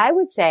 And I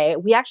would say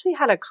we actually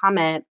had a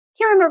comment. I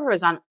can't remember if it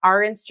was on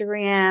our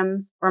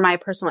Instagram or my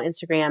personal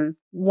Instagram.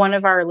 One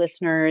of our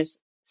listeners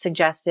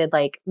suggested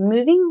like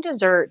moving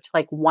dessert to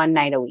like one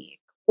night a week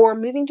or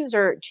moving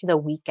dessert to the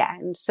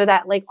weekend so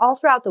that like all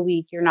throughout the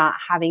week, you're not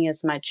having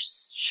as much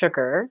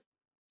sugar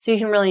so you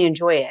can really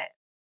enjoy it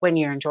when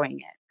you're enjoying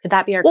it. Could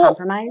that be our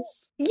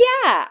compromise?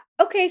 Yeah.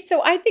 Okay.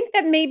 So I think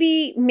that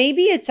maybe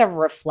it's a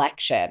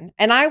reflection.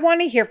 And I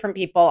want to hear from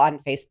people on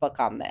Facebook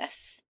on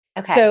this.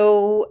 Okay.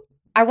 So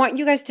I want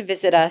you guys to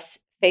visit us,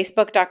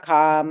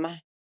 facebook.com,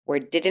 where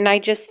Didn't I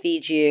Just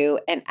Feed You?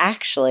 And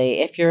actually,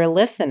 if you're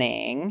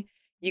listening,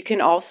 you can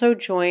also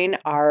join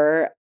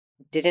our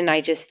Didn't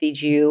I Just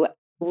Feed You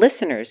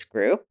listeners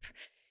group.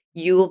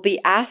 You will be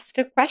asked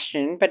a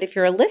question, but if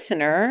you're a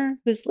listener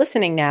who's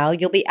listening now,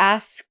 you'll be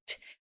asked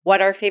what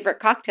our favorite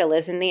cocktail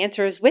is, and the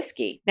answer is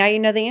whiskey. Now you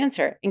know the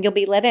answer, and you'll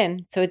be let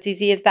in. So it's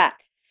easy as that.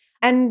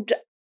 And,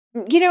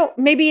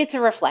 maybe it's a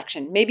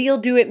reflection. Maybe you'll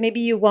do it. Maybe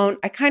you won't.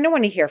 I kind of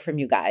want to hear from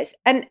you guys.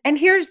 And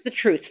here's the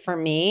truth for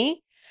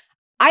me.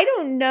 I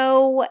don't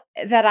know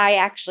that I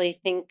actually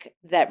think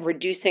that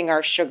reducing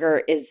our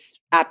sugar is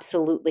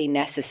absolutely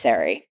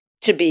necessary,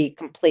 to be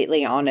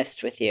completely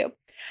honest with you.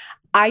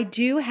 I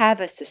do have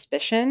a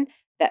suspicion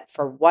that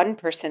for one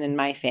person in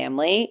my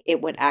family,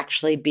 it would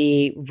actually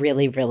be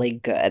really, really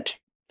good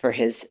for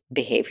his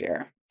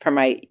behavior, for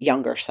my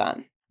younger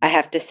son. I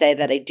have to say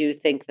that I do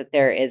think that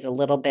there is a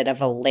little bit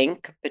of a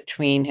link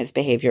between his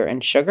behavior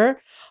and sugar,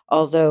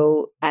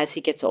 although as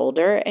he gets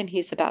older and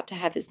he's about to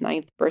have his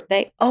 9th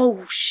birthday,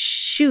 oh,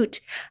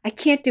 shoot, I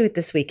can't do it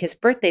this week. His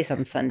birthday's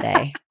on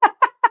Sunday.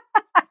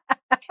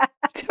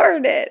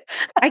 Darn it.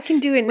 I can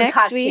do it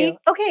next week.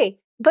 Okay.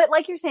 But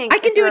like you're saying, I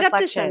can do it up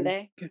to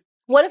Sunday.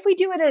 What if we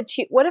do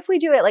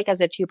it like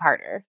as a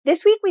two-parter?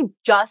 This week, we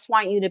just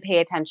want you to pay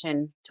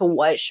attention to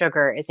what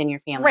sugar is in your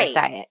family's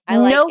diet. I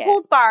like no it.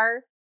 holds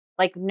bar.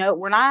 Like, no,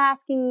 we're not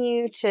asking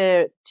you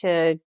to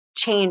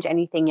change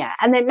anything yet.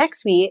 And then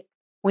next week,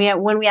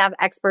 when we have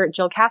expert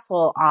Jill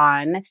Castle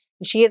on, and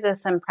she gives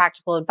us some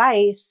practical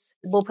advice,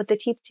 we'll put the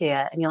teeth to you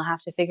and you'll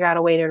have to figure out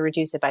a way to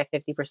reduce it by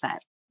 50%.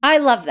 I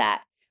love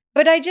that.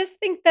 But I just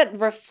think that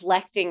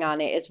reflecting on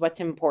it is what's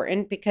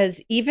important,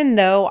 because even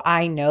though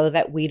I know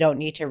that we don't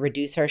need to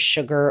reduce our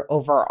sugar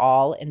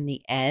overall in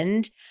the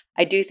end,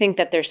 I do think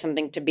that there's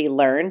something to be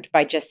learned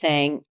by just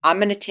saying, I'm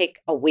going to take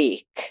a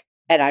week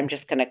and I'm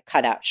just going to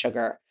cut out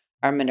sugar,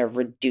 or I'm going to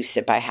reduce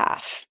it by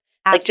half.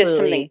 Absolutely. Like just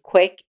something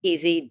quick,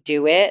 easy,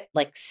 do it,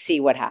 like see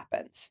what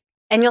happens.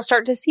 And you'll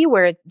start to see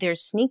where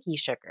there's sneaky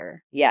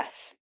sugar.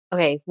 Yes.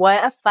 Okay,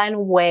 what a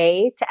fun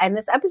way to end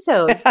this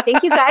episode.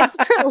 Thank you guys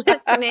for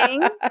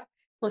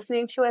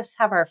listening to us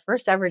have our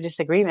first ever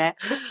disagreement.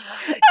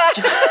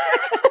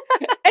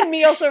 And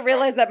me also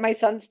realize that my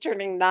son's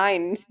turning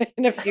 9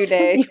 in a few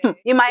days.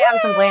 You might have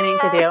some planning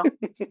to do.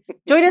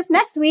 Join us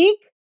next week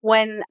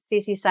when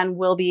Stacey's son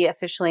will be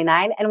officially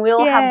 9, and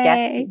we'll have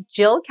guest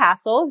Jill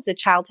Castle, who's a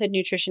childhood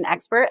nutrition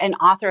expert and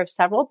author of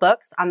several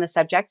books on the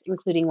subject,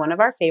 including one of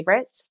our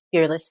favorites,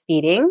 Fearless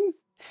Feeding.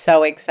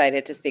 So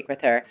excited to speak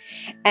with her.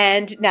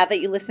 And now that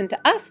you listen to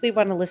us, we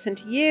want to listen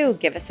to you.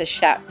 Give us a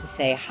shout to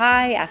say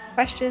hi, ask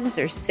questions,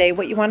 or say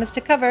what you want us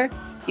to cover.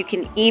 You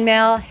can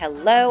email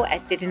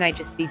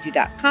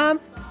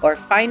hello@didn'tijustfeedyou.com or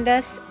find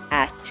us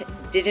at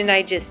Didn't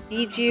I Just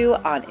Feed You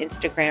on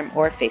Instagram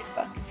or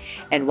Facebook.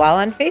 And while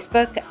on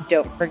Facebook,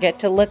 don't forget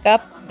to look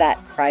up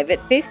that private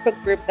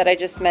Facebook group that I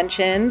just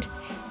mentioned.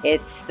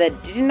 It's the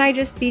Didn't I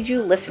Just Feed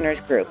You listeners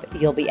group.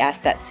 You'll be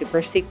asked that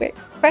super secret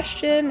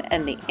question,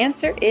 and the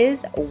answer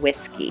is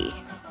whiskey.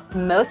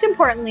 Most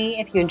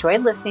importantly, if you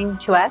enjoyed listening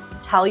to us,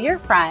 tell your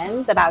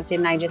friends about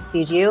Didn't I Just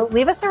Feed You?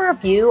 Leave us a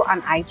review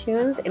on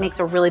iTunes. It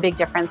makes a really big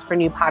difference for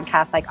new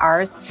podcasts like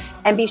ours.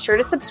 And be sure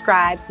to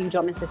subscribe so you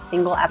don't miss a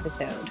single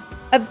episode.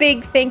 A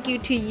big thank you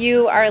to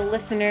you, our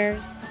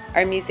listeners.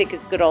 Our music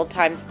is Good Old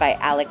Times by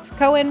Alex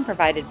Cohen,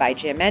 provided by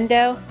Jim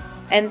Endo.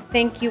 And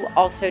thank you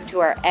also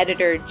to our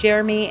editor,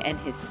 Jeremy, and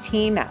his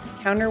team at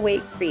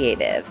Counterweight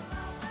Creative.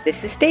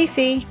 This is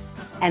Stacey.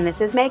 And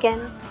this is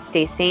Megan.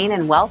 Stay sane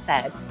and well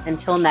fed.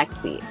 Until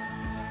next week.